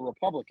Brady's a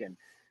Republican?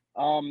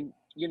 I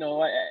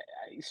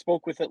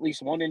spoke with at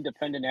least one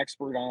independent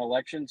expert on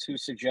elections who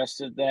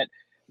suggested that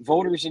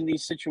voters in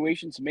these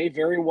situations may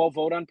very well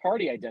vote on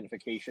party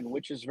identification,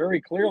 which is very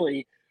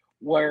clearly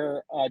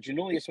where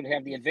Janulius would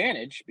have the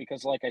advantage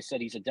because, like I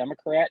said, he's a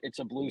Democrat, it's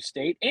a blue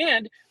state,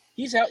 and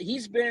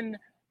he's been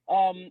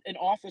an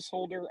office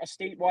holder, a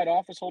statewide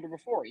office holder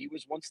before. He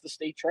was once the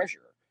state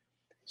treasurer.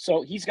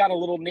 So he's got a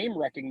little name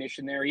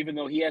recognition there, even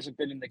though he hasn't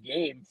been in the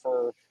game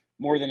for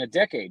more than a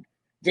decade.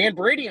 Dan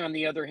Brady, on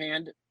the other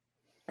hand,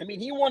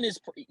 he won his,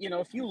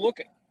 if you look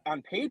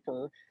on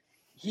paper,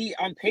 he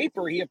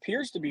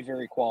appears to be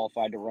very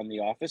qualified to run the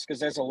office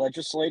because as a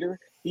legislator,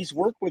 he's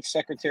worked with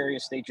Secretary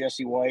of State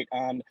Jesse White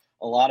on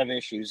a lot of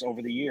issues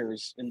over the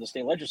years in the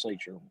state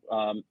legislature.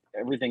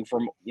 Everything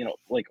from,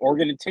 like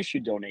organ and tissue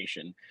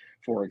donation,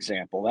 for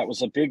example. That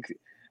was a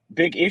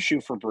big issue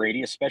for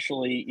Brady,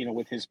 especially,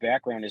 with his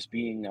background as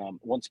being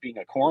once being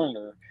a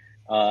coroner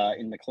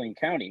in McLean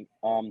County.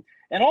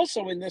 And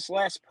also in this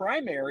last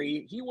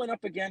primary, he went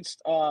up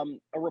against a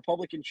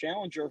Republican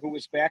challenger who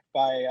was backed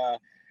by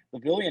the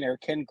billionaire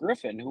Ken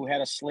Griffin, who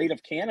had a slate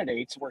of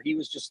candidates where he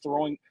was just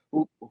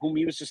whom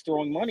he was just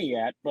throwing money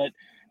at, but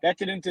that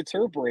didn't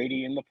deter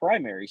Brady in the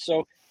primary.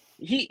 So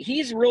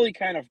he's really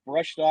kind of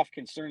brushed off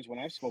concerns when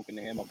I've spoken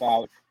to him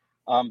about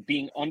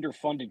being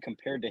underfunded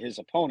compared to his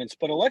opponents.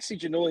 But Alexi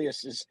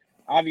Janulius is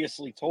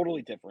obviously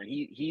totally different.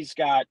 He's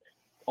got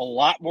a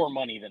lot more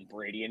money than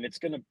Brady, and it's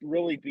going to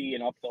really be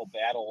an uphill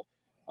battle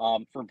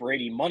for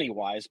Brady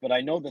money-wise. But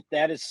I know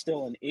that is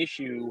still an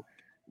issue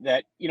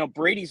that,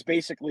 Brady's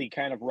basically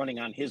kind of running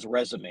on his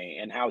resume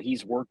and how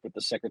he's worked with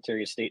the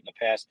Secretary of State in the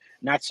past,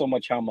 not so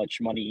much how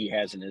much money he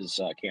has in his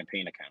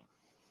campaign account.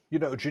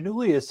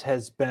 Janulius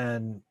has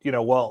been,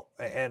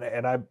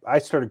 and I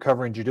started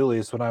covering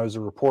Janulius when I was a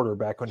reporter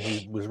back when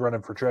he was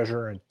running for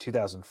treasurer in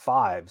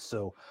 2005.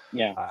 So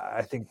yeah,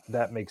 I think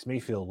that makes me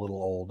feel a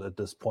little old at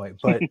this point.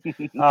 But,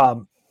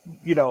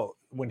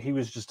 when he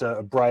was just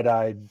a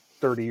bright-eyed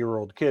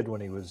 30-year-old kid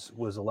when he was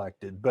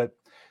elected. But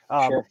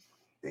sure.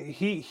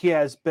 He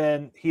has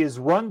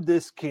run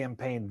this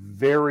campaign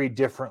very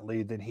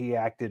differently than he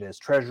acted as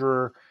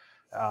treasurer.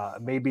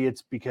 Maybe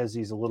it's because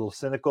he's a little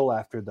cynical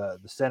after the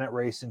Senate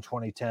race in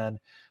 2010,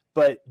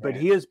 but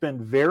he has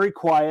been very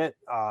quiet,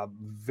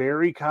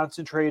 very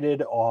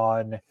concentrated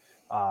on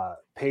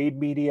paid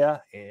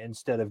media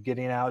instead of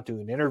getting out,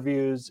 doing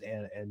interviews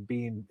and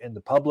being in the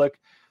public.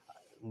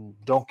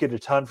 Don't get a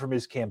ton from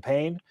his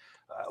campaign.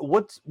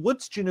 What's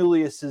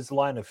Janulius's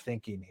line of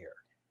thinking here?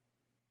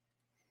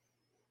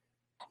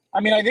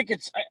 I think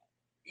it's,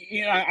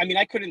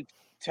 I couldn't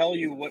tell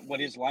you what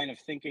his line of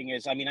thinking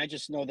is. I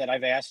just know that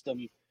I've asked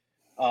him,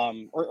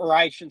 or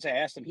I shouldn't say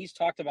asked him. He's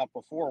talked about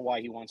before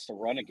why he wants to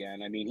run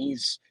again.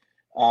 He's,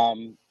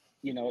 in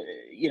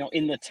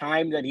the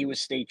time that he was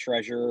state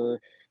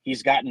treasurer,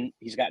 he's gotten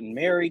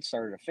married,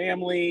 started a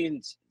family,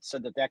 and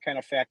said that kind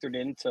of factored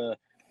into,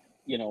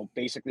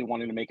 basically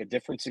wanting to make a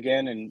difference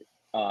again. And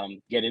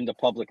get into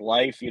public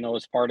life.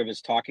 As part of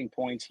his talking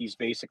points, he's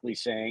basically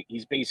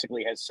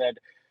has said,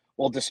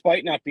 well,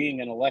 despite not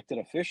being an elected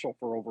official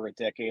for over a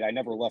decade, I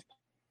never left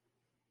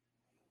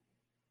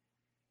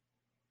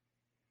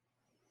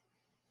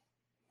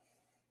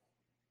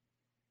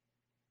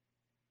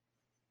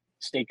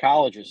state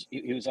colleges.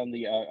 He was on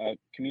the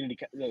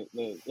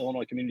the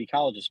Illinois Community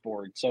Colleges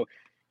Board. So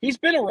he's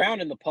been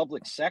around in the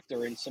public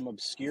sector in some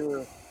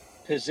obscure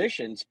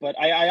positions. But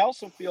I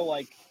also feel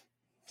like,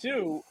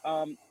 too,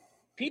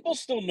 people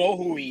still know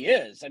who he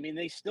is. I mean,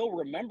 they still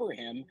remember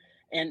him.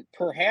 And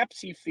perhaps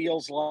he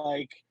feels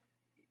like,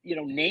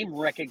 name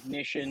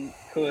recognition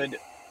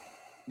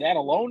that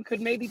alone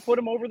could maybe put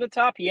him over the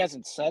top. He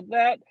hasn't said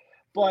that,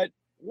 but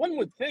one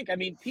would think, I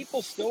mean,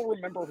 people still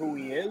remember who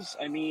he is.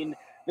 I mean,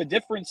 the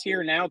difference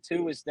here now,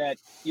 too, is that,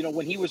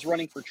 when he was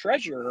running for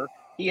treasurer,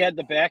 he had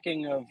the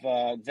backing of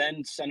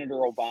then Senator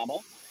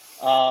Obama.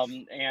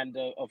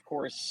 Of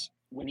course,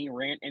 when he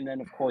ran, and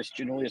then, of course,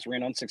 Giannoulias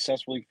ran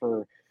unsuccessfully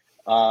for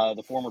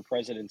the former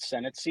president's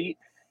Senate seat.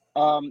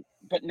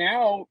 But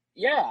now,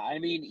 yeah, I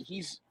mean,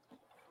 he's,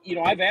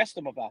 I've asked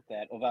him about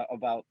that,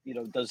 about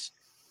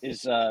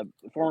is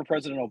former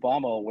President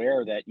Obama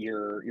aware that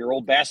your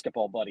old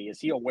basketball buddy, is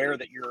he aware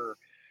that you're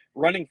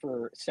running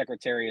for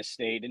Secretary of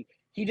State? And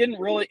he didn't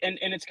really, and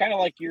it's kind of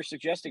like you're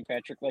suggesting,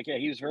 Patrick, like, yeah,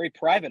 he was very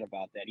private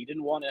about that. He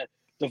didn't want to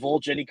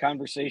divulge any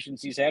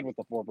conversations he's had with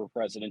the former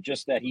president,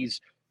 just that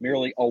he's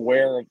merely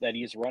aware of that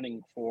he's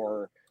running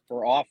for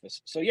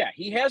office. So yeah,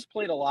 he has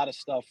played a lot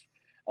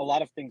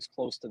of things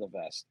close to the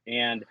vest,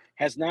 and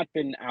has not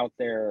been out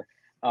there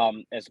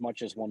as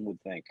much as one would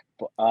think.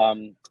 But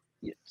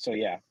so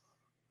yeah.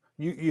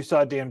 You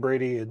saw Dan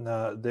Brady in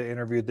the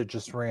interview that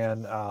just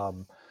ran,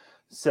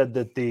 said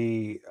that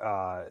the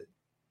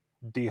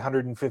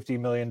 $150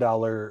 million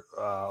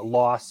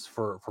loss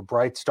for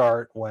Bright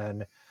Start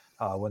when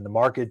the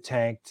market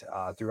tanked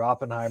through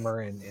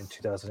Oppenheimer in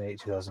 2008,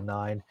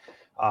 2009,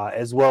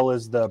 as well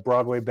as the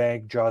Broadway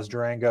Bank, Jaws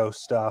Durango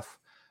stuff,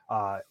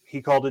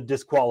 he called it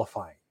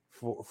disqualifying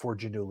for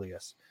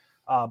Giannoulias.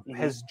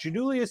 Has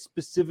Giannoulias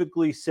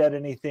specifically said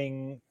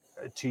anything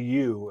to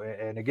you?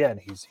 And again,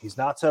 he's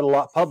not said a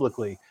lot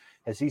publicly.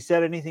 Has he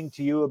said anything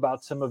to you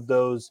about some of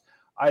those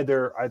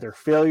either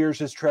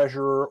failures as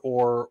treasurer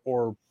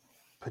or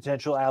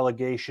potential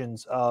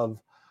allegations of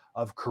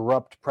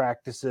corrupt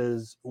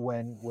practices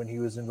when he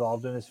was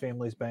involved in his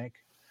family's bank?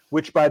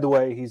 Which, by the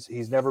way,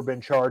 he's never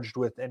been charged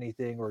with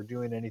anything or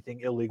doing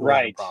anything illegal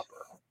or improper.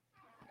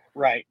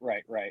 Right.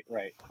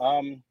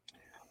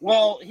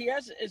 Well, he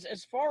has,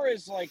 as far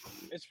as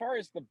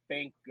the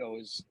bank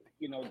goes,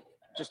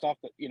 just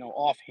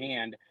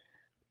offhand,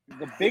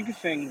 the big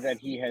thing that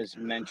he has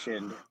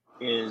mentioned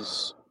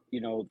is,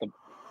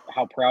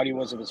 how proud he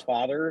was of his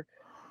father,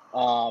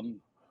 for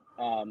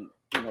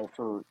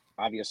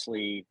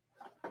obviously,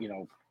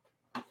 the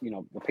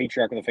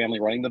patriarch of the family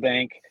running the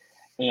bank,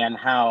 and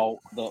how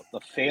the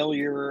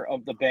failure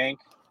of the bank,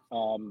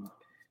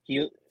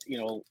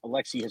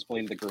 Alexei has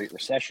blamed the Great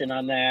Recession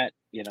on that.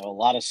 A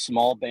lot of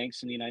small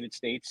banks in the United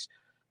States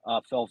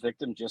fell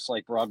victim, just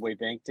like Broadway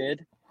Bank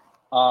did.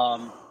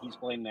 He's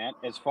blamed that.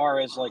 As far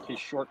as like his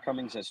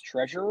shortcomings as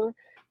treasurer,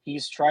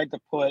 he's tried to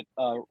put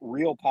a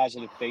real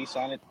positive face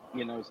on it.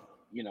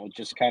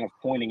 Just kind of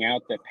pointing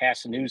out that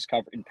past news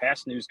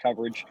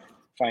coverage,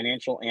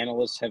 financial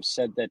analysts have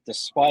said that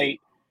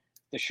despite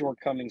the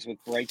shortcomings with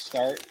Bright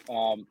Start,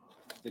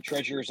 the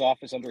treasurer's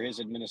office under his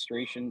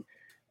administration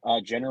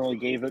generally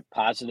gave it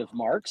positive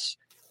marks.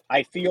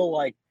 I feel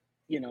like,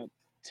 the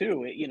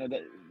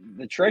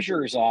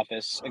treasurer's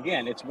office,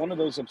 again, it's one of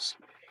those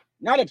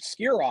not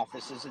obscure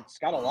offices. It's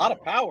got a lot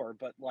of power,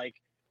 but like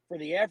for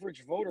the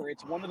average voter,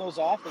 it's one of those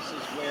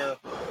offices where,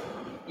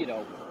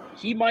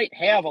 he might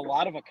have a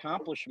lot of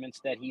accomplishments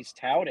that he's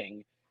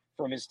touting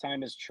from his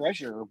time as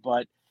treasurer,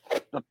 but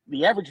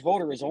the average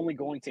voter is only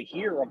going to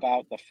hear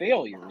about the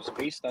failures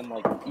based on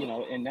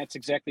and that's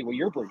exactly what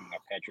you're bringing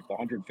up, Patrick, the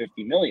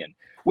 150 million,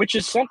 which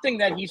is something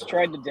that he's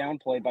tried to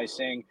downplay by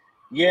saying,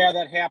 yeah,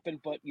 that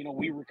happened, but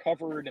we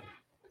recovered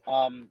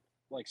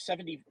like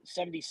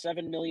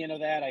 77 million of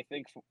that, I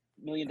think, $1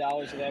 million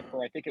of that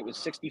for, I think it was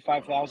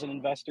 65,000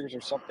 investors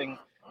or something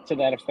to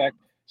that effect.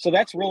 So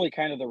that's really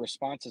kind of the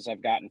responses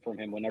I've gotten from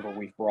him whenever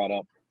we've brought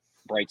up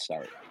Bright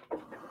Start.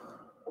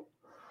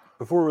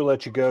 Before we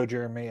let you go,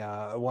 Jeremy,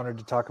 I wanted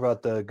to talk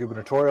about the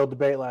gubernatorial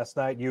debate last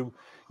night. You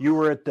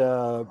were at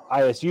the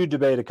ISU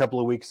debate a couple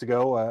of weeks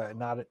ago,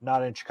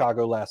 not in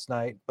Chicago last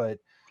night, but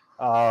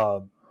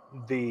the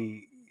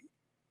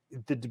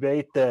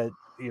debate that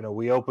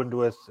we opened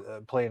with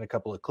playing a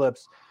couple of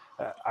clips.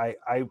 I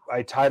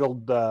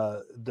titled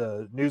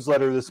the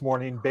newsletter this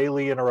morning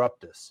 "Bailey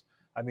Interrupt Us."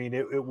 I mean,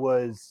 it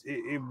was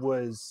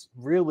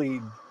really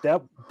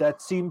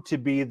that seemed to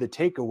be the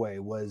takeaway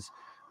was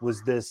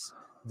this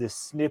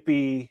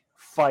snippy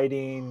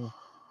fighting,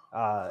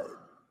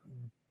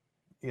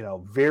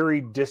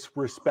 very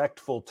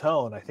disrespectful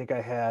tone. I think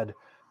I had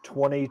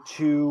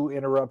 22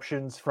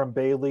 interruptions from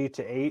Bailey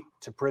to 8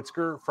 to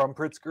Pritzker from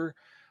Pritzker.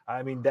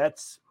 I mean,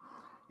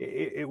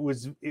 it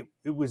was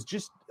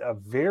just a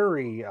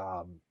very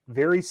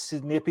very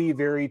snippy,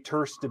 very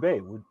terse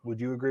debate. Would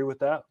you agree with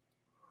that?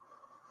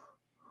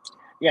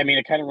 Yeah, I mean,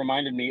 it kind of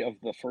reminded me of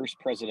the first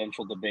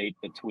presidential debate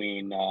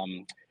between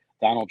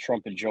Donald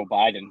Trump and Joe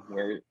Biden,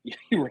 where you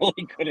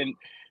really couldn't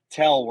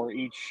tell where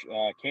each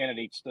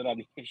candidate stood on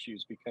the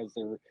issues because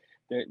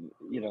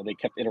they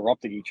kept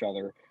interrupting each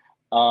other.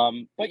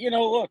 But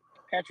look,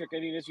 Patrick, I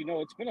mean, as you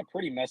know, it's been a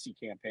pretty messy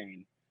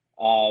campaign.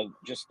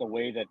 Just the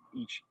way that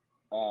each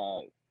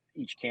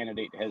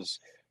candidate has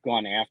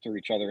gone after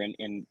each other,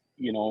 and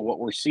what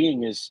we're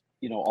seeing is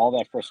all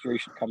that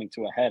frustration coming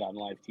to a head on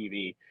live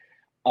TV.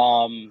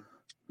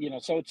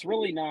 So it's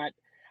really not.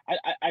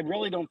 I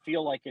really don't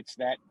feel like it's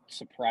that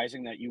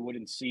surprising that you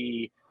wouldn't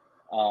see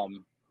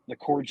the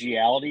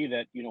cordiality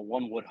that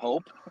one would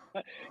hope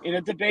in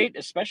a debate,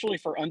 especially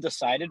for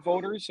undecided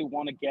voters who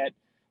want to get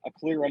a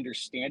clear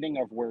understanding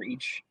of where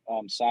each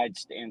side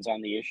stands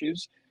on the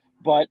issues.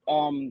 But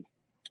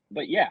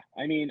yeah,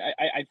 I mean,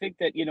 I think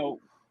that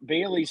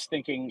Bailey's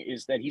thinking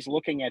is that he's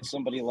looking at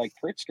somebody like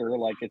Pritzker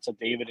like it's a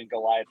David and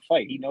Goliath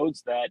fight. He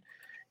knows that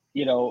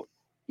you know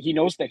he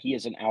knows that he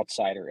is an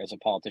outsider as a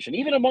politician,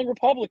 even among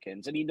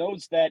Republicans, and he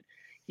knows that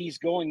he's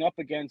going up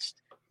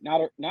against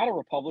not a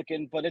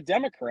Republican, but a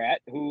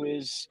Democrat who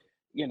is,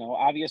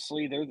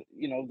 obviously they're,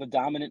 the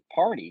dominant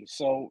party.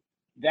 So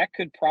that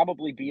could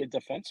probably be a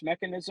defense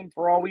mechanism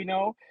for all we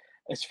know,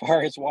 as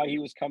far as why he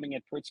was coming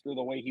at Pritzker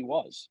the way he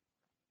was.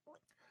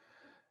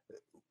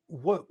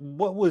 What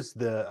was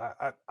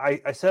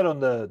I said on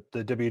the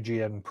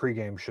WGN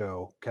pregame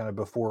show kind of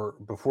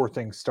before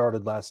things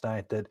started last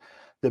night that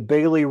the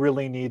Bailey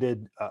really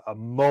needed a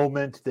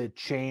moment that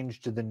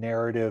changed the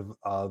narrative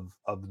of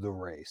the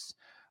race.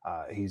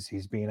 He was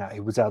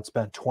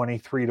outspent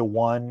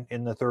 23-1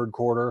 in the third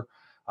quarter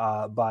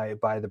by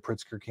the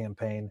Pritzker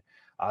campaign.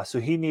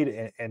 So he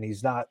needed, and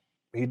he's not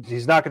going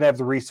to have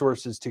the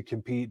resources to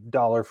compete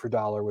dollar for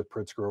dollar with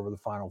Pritzker over the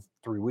final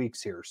 3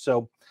 weeks here.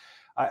 So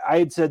I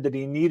had said that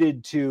he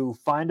needed to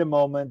find a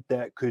moment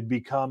that could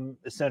become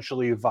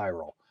essentially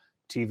viral: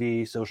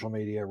 TV, social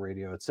media,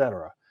 radio,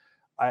 etc.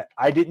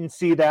 I didn't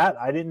see that.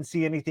 I didn't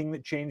see anything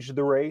that changed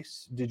the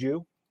race. Did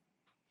you?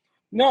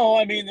 No,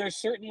 I mean, there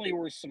certainly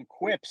were some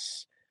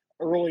quips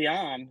early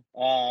on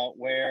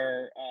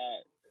where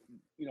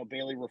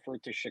Bailey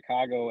referred to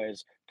Chicago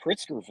as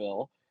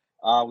Pritzkerville.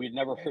 We'd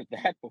never heard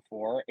that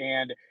before,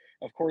 and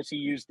of course, he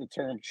used the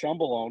term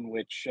 "chumbalone,"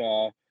 which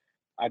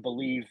I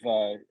believe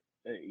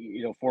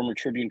former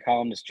Tribune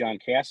columnist John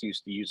Cass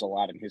used to use a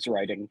lot in his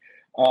writing.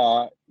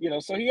 So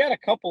he had a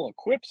couple of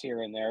quips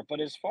here and there, but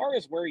as far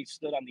as where he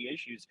stood on the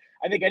issues,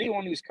 I think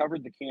anyone who's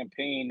covered the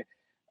campaign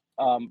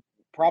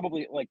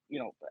probably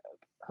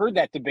heard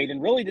that debate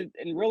and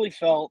really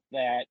felt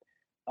that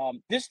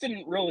this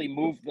didn't really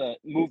move the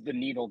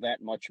needle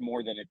that much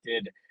more than it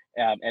did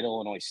at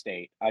Illinois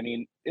State. I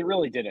mean, it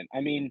really didn't.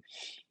 I mean,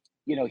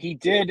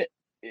 DCFS,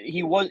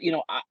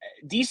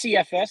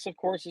 of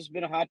course, has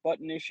been a hot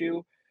button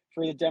issue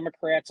for the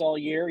Democrats all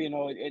year,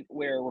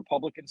 where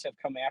Republicans have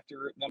come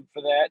after them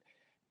for that.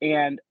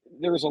 And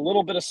there was a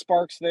little bit of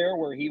sparks there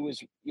where he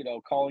was,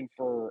 calling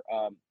for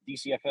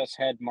DCFS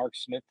head Mark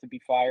Smith to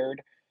be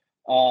fired.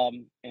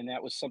 And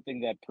that was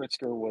something that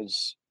Pritzker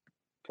was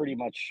pretty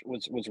much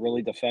was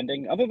really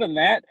defending. Other than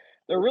that,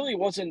 there really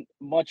wasn't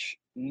much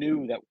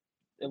new that,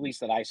 at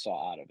least that I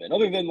saw out of it,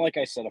 other than, like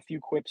I said, a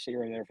few quips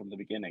here and there from the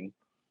beginning.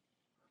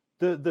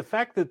 The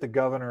fact that the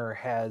governor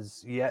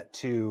has yet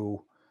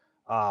to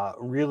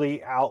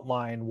really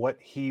outline what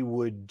he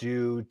would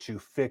do to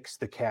fix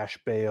the cash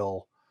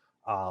bail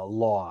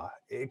law,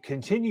 it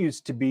continues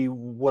to be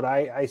what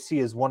I see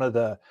as one of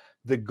the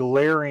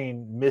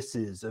glaring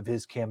misses of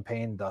his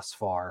campaign thus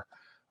far.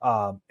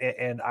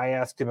 And I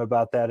asked him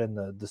about that in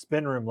the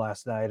spin room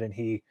last night, and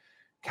he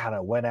kind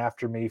of went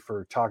after me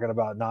for talking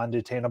about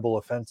non-detainable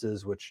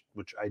offenses, which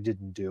I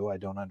didn't do. I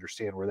don't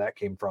understand where that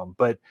came from.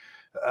 But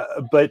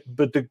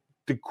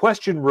the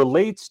question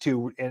relates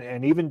to,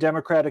 and even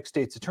Democratic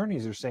state's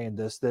attorneys are saying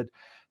this, that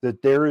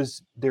there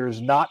is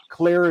not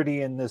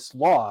clarity in this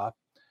law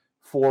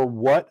for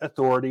what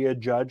authority a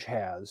judge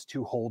has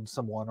to hold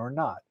someone or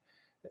not.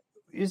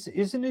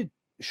 Isn't it?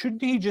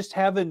 Shouldn't he just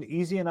have an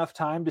easy enough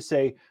time to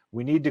say,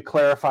 we need to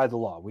clarify the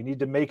law, we need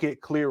to make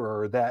it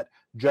clearer that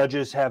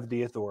judges have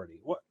the authority?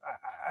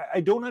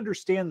 I don't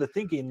understand the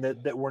thinking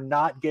that we're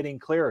not getting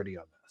clarity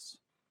on this.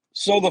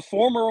 So the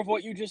former of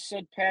what you just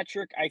said,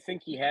 Patrick, I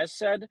think he has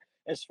said,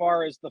 as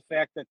far as the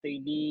fact that they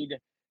need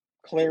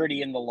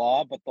clarity in the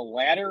law, but the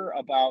latter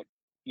about,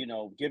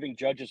 giving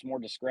judges more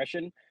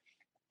discretion,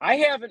 I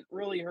haven't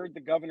really heard the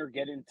governor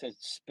get into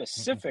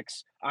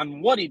specifics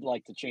on what he'd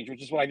like to change,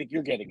 which is what I think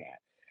you're getting at.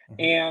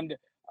 And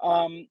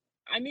I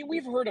mean,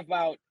 I've heard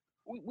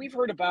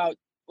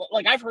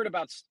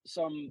about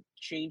some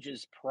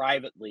changes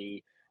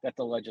privately that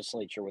the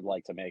legislature would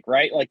like to make,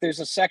 right? Like there's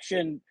a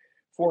section,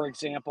 for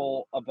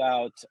example,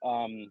 about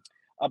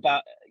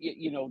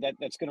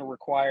that's going to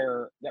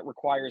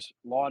requires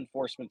law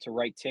enforcement to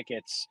write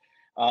tickets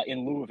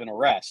in lieu of an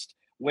arrest,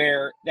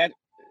 where that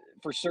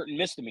for certain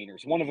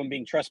misdemeanors, one of them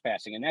being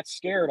trespassing. And that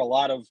scared a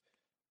lot of,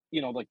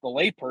 like the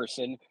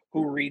layperson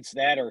who reads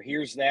that or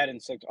hears that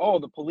and says, oh,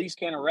 the police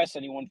can't arrest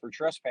anyone for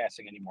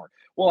trespassing anymore.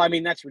 Well, I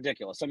mean, that's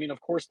ridiculous. I mean,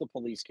 of course the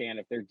police can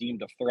if they're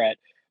deemed a threat.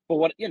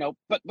 But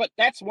but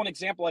that's one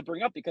example I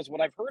bring up, because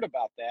what I've heard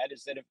about that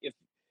is that if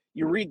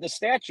you read the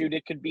statute,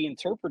 it could be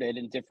interpreted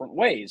in different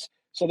ways.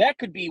 So that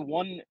could be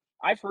one.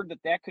 I've heard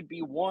that could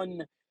be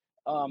one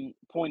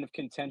point of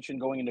contention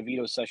going into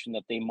veto session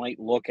that they might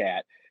look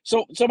at.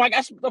 So I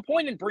guess the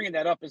point in bringing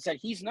that up is that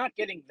he's not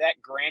getting that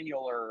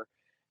granular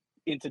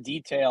into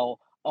detail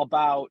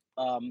about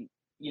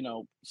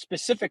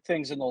specific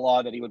things in the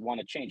law that he would want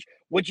to change.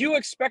 Would you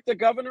expect a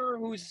governor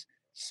who's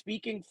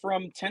speaking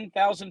from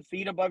 10,000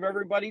 feet above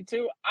everybody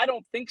to? I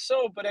don't think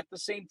so. But at the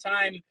same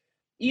time,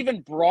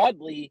 even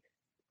broadly,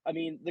 I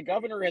mean, the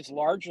governor has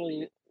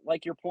largely,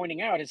 like you're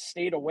pointing out, has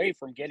stayed away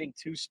from getting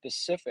too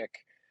specific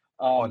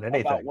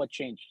about what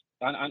changed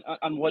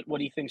on what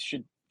he thinks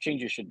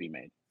changes should be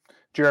made.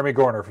 Jeremy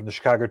Gorner from the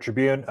Chicago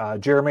Tribune.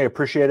 Jeremy,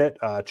 appreciate it.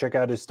 Check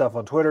out his stuff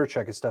on Twitter.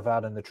 Check his stuff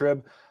out in the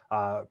Trib.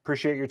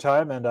 Appreciate your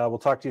time, and we'll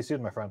talk to you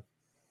soon, my friend.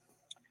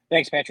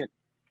 Thanks, Patrick.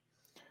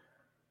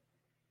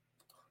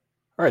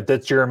 All right,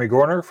 that's Jeremy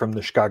Gorner from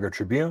the Chicago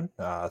Tribune.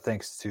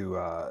 Thanks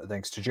to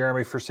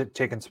Jeremy for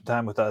taking some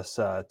time with us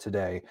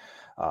today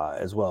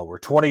as well. We're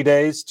 20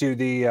 days to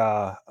the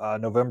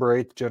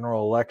November 8th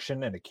general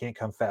election, and it can't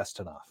come fast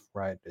enough,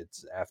 right?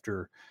 It's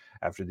after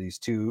these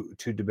two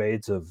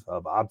debates of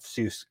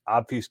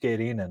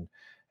obfuscating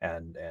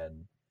and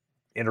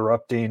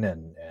interrupting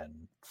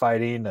and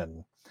fighting,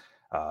 and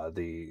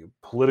the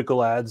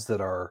political ads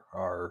that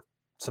are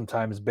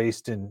sometimes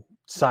based in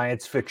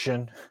science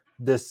fiction.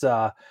 This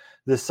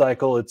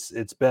cycle,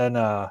 it's been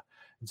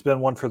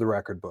one for the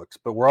record books,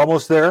 but we're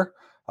almost there,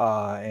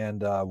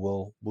 and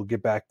we'll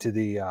get back to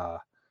the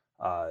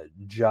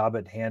job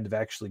at hand of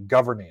actually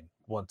governing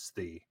once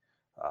the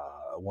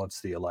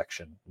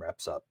election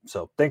wraps up.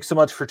 So thanks so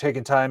much for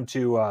taking time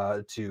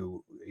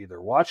to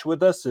either watch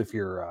with us if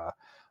you're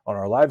on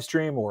our live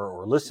stream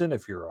or listen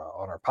if you're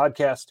on our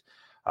podcast.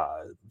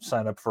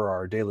 Sign up for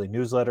our daily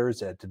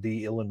newsletters at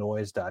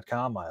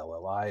theillinoize.com,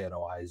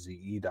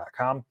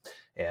 ILLINOIZE.com,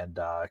 and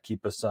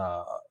keep us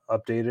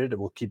updated.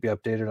 We'll keep you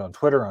updated on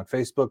Twitter, on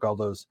Facebook, all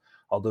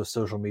those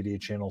social media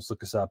channels.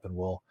 Look us up, and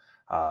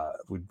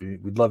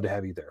we'd love to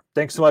have you there.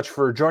 Thanks so much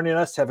for joining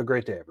us. Have a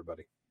great day,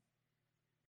 everybody.